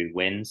one who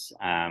wins.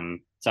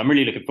 So I'm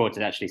really looking forward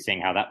to actually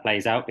seeing how that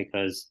plays out,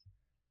 because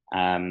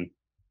I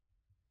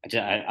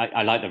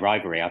like the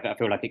rivalry. I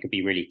feel like it could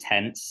be really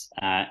tense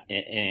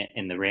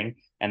in the ring.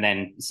 And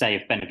then say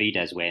if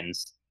Benavidez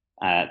wins,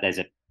 there's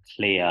a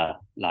clear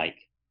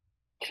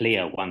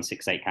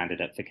 168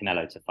 candidate for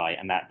Canelo to fight,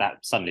 and that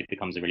suddenly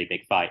becomes a really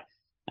big fight.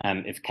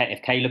 If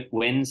Caleb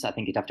wins, I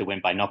think he'd have to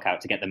win by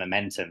knockout to get the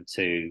momentum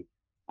to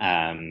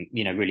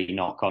really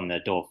knock on the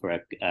door for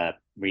a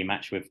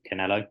rematch with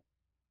Canelo.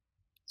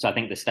 So I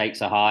think the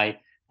stakes are high.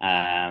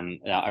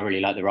 I really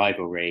like the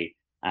rivalry,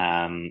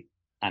 and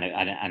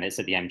it's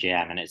at the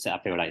MGM, and I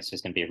feel like it's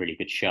just going to be a really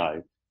good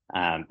show.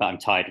 But I'm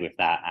tied with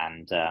that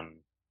and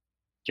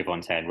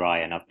Gervonta and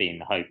Ryan. I've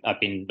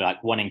been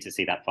like wanting to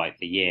see that fight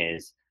for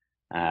years.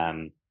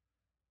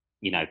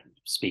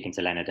 Speaking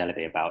to Leonard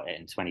Ellerby about it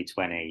in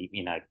 2020,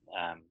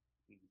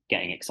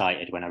 getting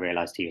excited when I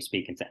realized he was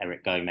speaking to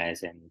Eric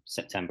Gomez in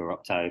September,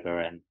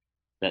 October, and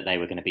that they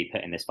were going to be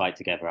putting this fight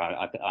together.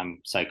 I'm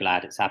so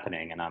glad it's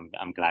happening, and I'm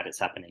glad it's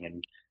happening.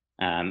 And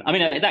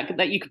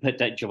that you could put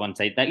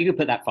Gervonta, that you could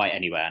put that fight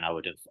anywhere, and I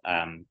would have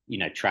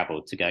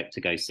traveled to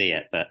go see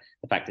it. But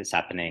the fact it's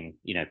happening,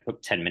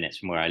 10 minutes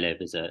from where I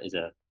live is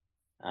a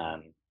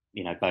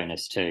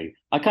bonus too.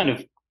 I kind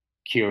of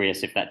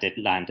curious if that did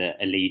land at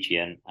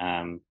Allegiant.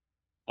 I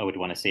would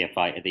want to see a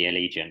fight at the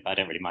Allegiant, but I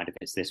don't really mind if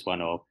it's this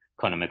one or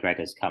Conor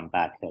McGregor's come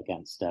back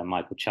against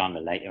Michael Chandler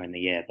later in the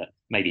year, but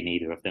maybe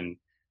neither of them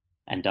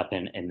end up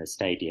in the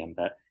stadium.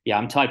 But yeah,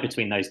 I'm tied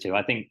between those two.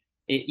 I think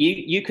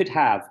you could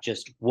have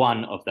just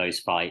one of those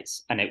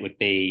fights and it would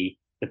be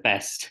the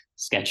best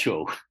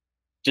schedule,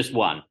 just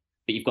one,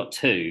 but you've got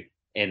two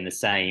in the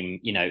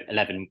same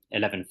 11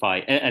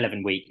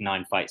 week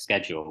 9 fight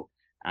schedule,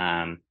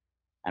 and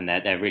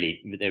they're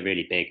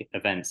really big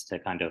events to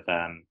kind of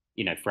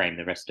frame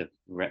the rest of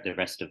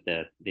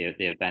the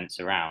events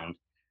around.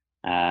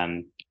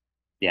 I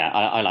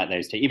like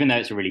those two, even though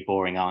it's a really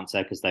boring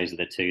answer, because those are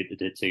the two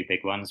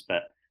big ones.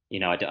 But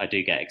I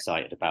do get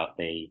excited about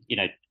the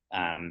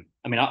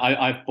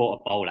I've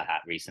bought a bowler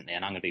hat recently,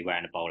 and I'm going to be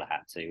wearing a bowler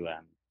hat to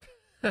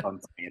as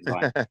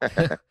well.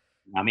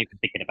 I'm even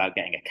thinking about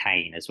getting a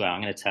cane as well.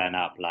 I'm going to turn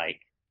up like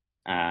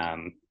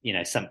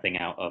something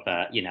out of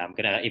I'm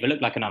going to either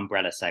look like an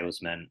umbrella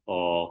salesman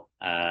or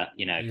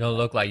you're going to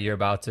look like you're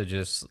about to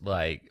just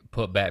like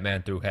put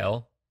Batman through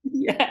hell.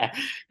 Yeah,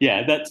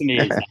 that to me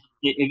is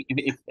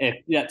if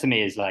that to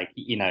me is like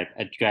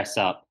a dress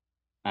up.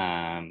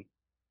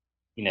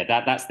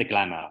 That's the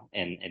glamour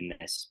in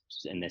this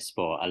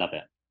sport. I love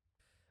it.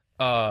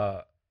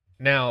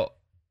 Now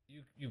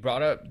you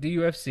brought up the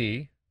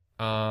UFC.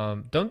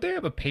 Don't they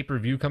have a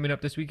pay-per-view coming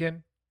up this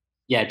weekend?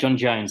 Yeah, John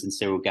Jones and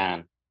Cyril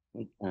Gane.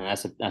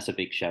 That's a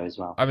big show as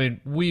well. I mean,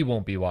 we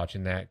won't be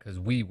watching that because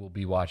we will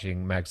be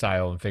watching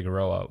Magsayo and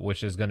Figueroa,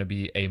 which is going to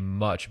be a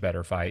much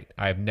better fight.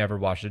 I've never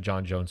watched a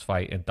John Jones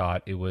fight and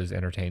thought it was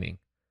entertaining.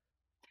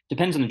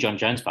 Depends on the John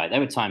Jones fight.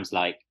 There were times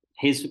like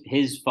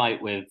his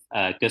fight with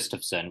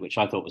Gustafsson, which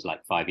I thought was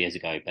like 5 years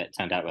ago, but it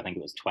turned out I think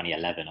it was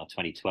 2011 or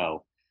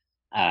 2012.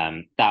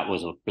 That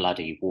was a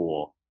bloody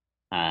war,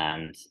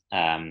 and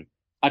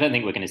I don't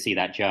think we're going to see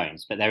that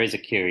Jones, but there is a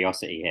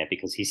curiosity here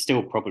because he's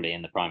still probably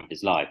in the prime of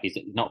his life. He's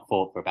not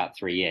fought for about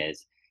 3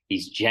 years.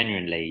 He's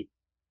genuinely,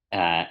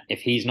 if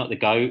he's not the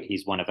GOAT,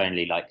 he's one of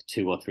only like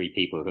 2 or 3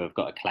 people who have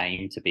got a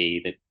claim to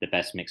be the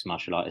best mixed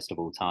martial artist of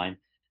all time.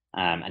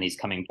 And he's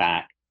coming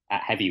back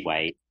at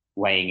heavyweight,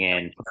 weighing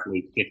in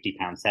probably 50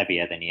 pounds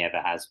heavier than he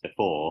ever has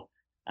before,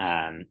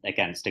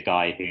 against a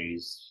guy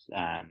who's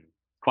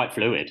quite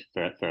fluid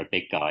for a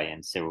big guy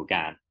in Cyril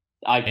Gane.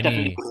 I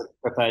definitely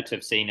preferred to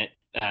have seen it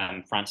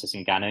Francis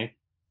Ngannou,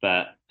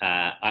 but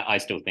I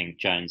still think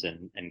Jones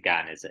and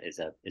Gane is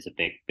a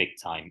big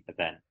time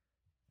event.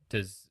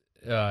 Is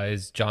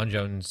John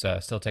Jones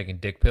still taking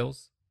dick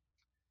pills?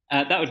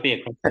 That would be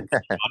a question,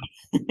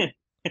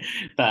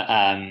 but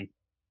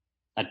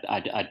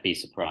I'd be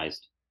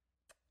surprised.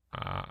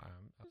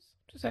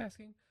 Just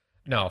asking.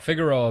 No,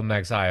 Figueroa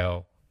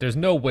Magsayo. There's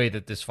no way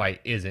that this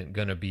fight isn't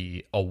gonna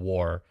be a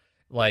war.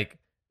 Like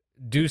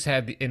Deuce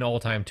had an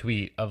all-time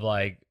tweet of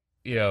like,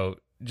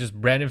 just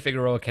Brandon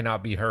Figueroa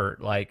cannot be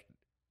hurt. Like,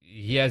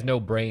 he has no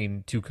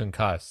brain to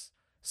concuss.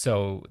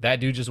 So that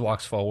dude just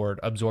walks forward,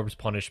 absorbs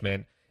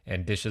punishment,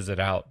 and dishes it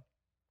out.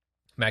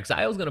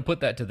 Magsayo's going to put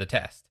that to the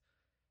test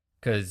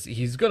because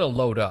he's going to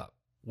load up,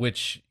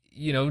 which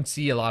you don't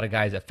see a lot of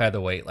guys at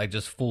featherweight, like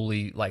just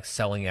fully like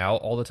selling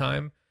out all the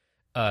time.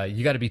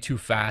 You got to be too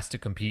fast to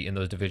compete in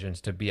those divisions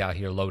to be out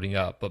here loading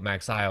up. But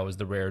Magsayo is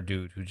the rare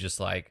dude who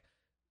just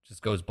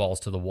goes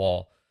balls to the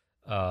wall.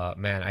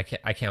 Man, I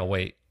can't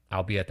wait.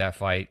 I'll be at that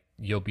fight.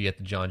 You'll be at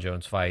the John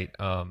Jones fight.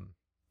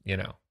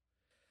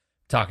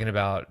 Talking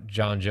about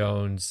John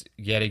Jones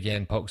yet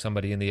again, poke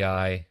somebody in the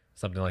eye,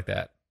 something like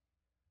that.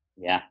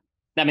 Yeah.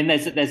 I mean,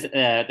 there's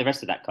the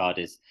rest of that card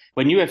is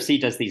when UFC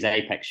does these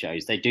Apex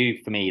shows, they do,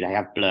 for me, they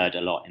have blurred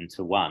a lot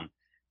into one.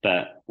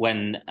 But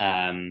when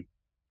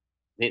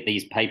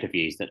these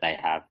pay-per-views that they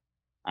have,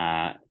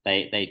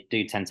 they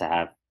do tend to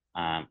have,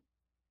 I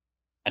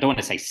don't want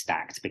to say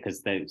stacked,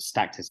 because the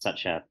stacked is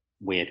such a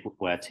weird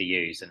word to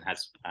use and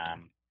has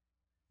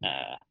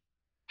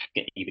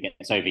either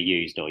gets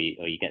overused or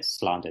you get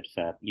slandered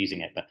for using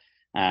it. But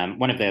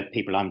one of the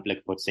people I'm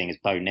looking forward to seeing is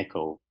Bo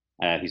Nickel,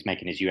 who's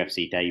making his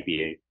UFC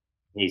debut.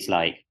 He's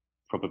like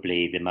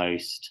probably the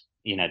most,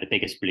 the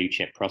biggest blue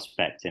chip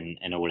prospect in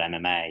all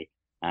MMA.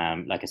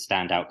 Like a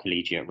standout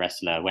collegiate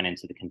wrestler, went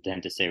into the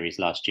Contender Series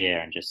last year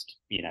and just,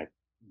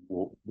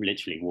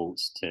 literally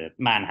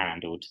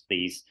manhandled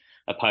these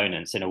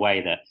opponents in a way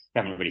that we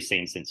haven't really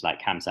seen since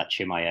like Khamzat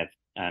Chimaev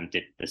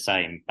did the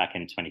same back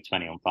in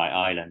 2020 on Fight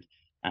Island.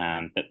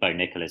 But Bo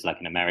Nickel is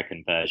like an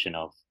American version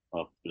of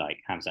like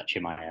Khamzat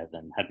Chimaev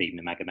and Khabib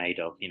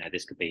Nurmagomedov.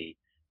 This could be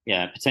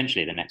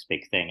potentially the next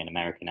big thing in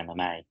American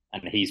MMA.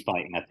 And he's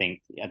fighting. I don't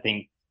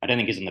think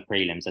he's on the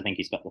prelims. I think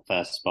he's got the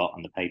first spot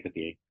on the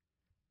pay-per-view.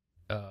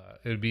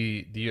 It would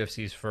be the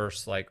UFC's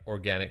first like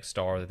organic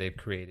star that they've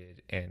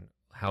created in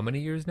how many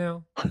years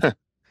now?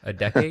 A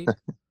decade?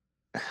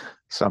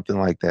 Something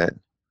like that.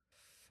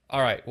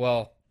 All right.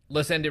 Well,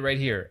 let's end it right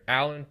here.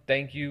 Alan,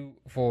 thank you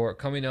for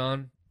coming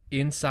on.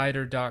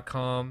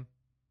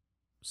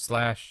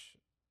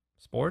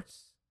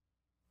 Insider.com/sports.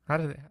 How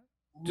did it?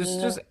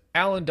 Just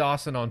Alan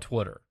Dawson on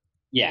Twitter.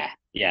 Yeah.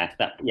 Go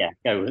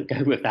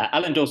with that.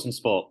 Alan Dawson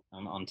Sport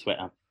on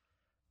Twitter.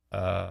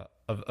 A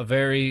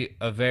very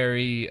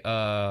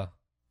I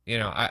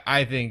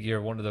think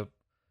you're one of the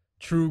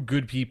true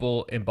good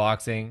people in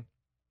boxing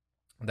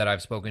that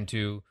I've spoken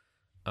to,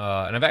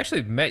 and I've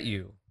actually met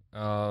you.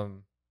 I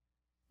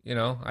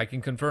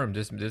can confirm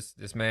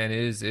this man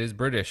is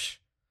British.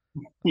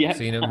 Yeah,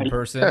 seen him in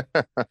person.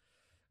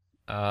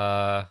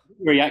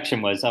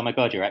 Reaction was, "Oh my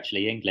God, you're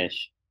actually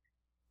English."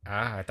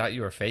 I thought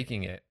you were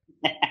faking it.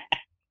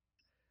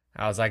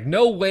 I was like,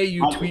 no way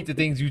you tweet the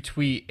things you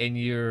tweet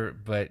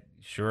but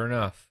sure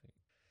enough.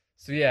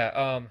 So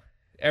yeah,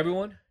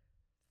 everyone,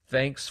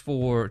 thanks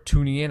for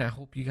tuning in. I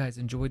hope you guys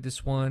enjoyed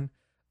this one.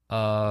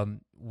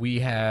 We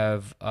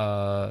have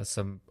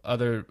some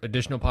other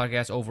additional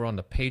podcasts over on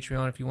the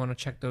Patreon if you want to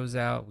check those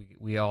out.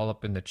 We all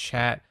up in the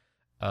chat,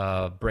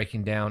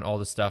 breaking down all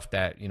the stuff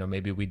that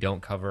maybe we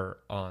don't cover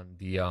on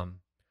the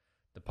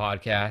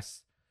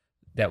podcast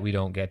that we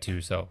don't get to.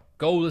 So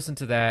go listen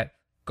to that.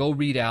 Go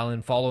read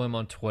Alan, follow him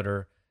on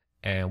Twitter,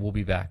 and we'll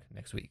be back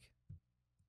next week.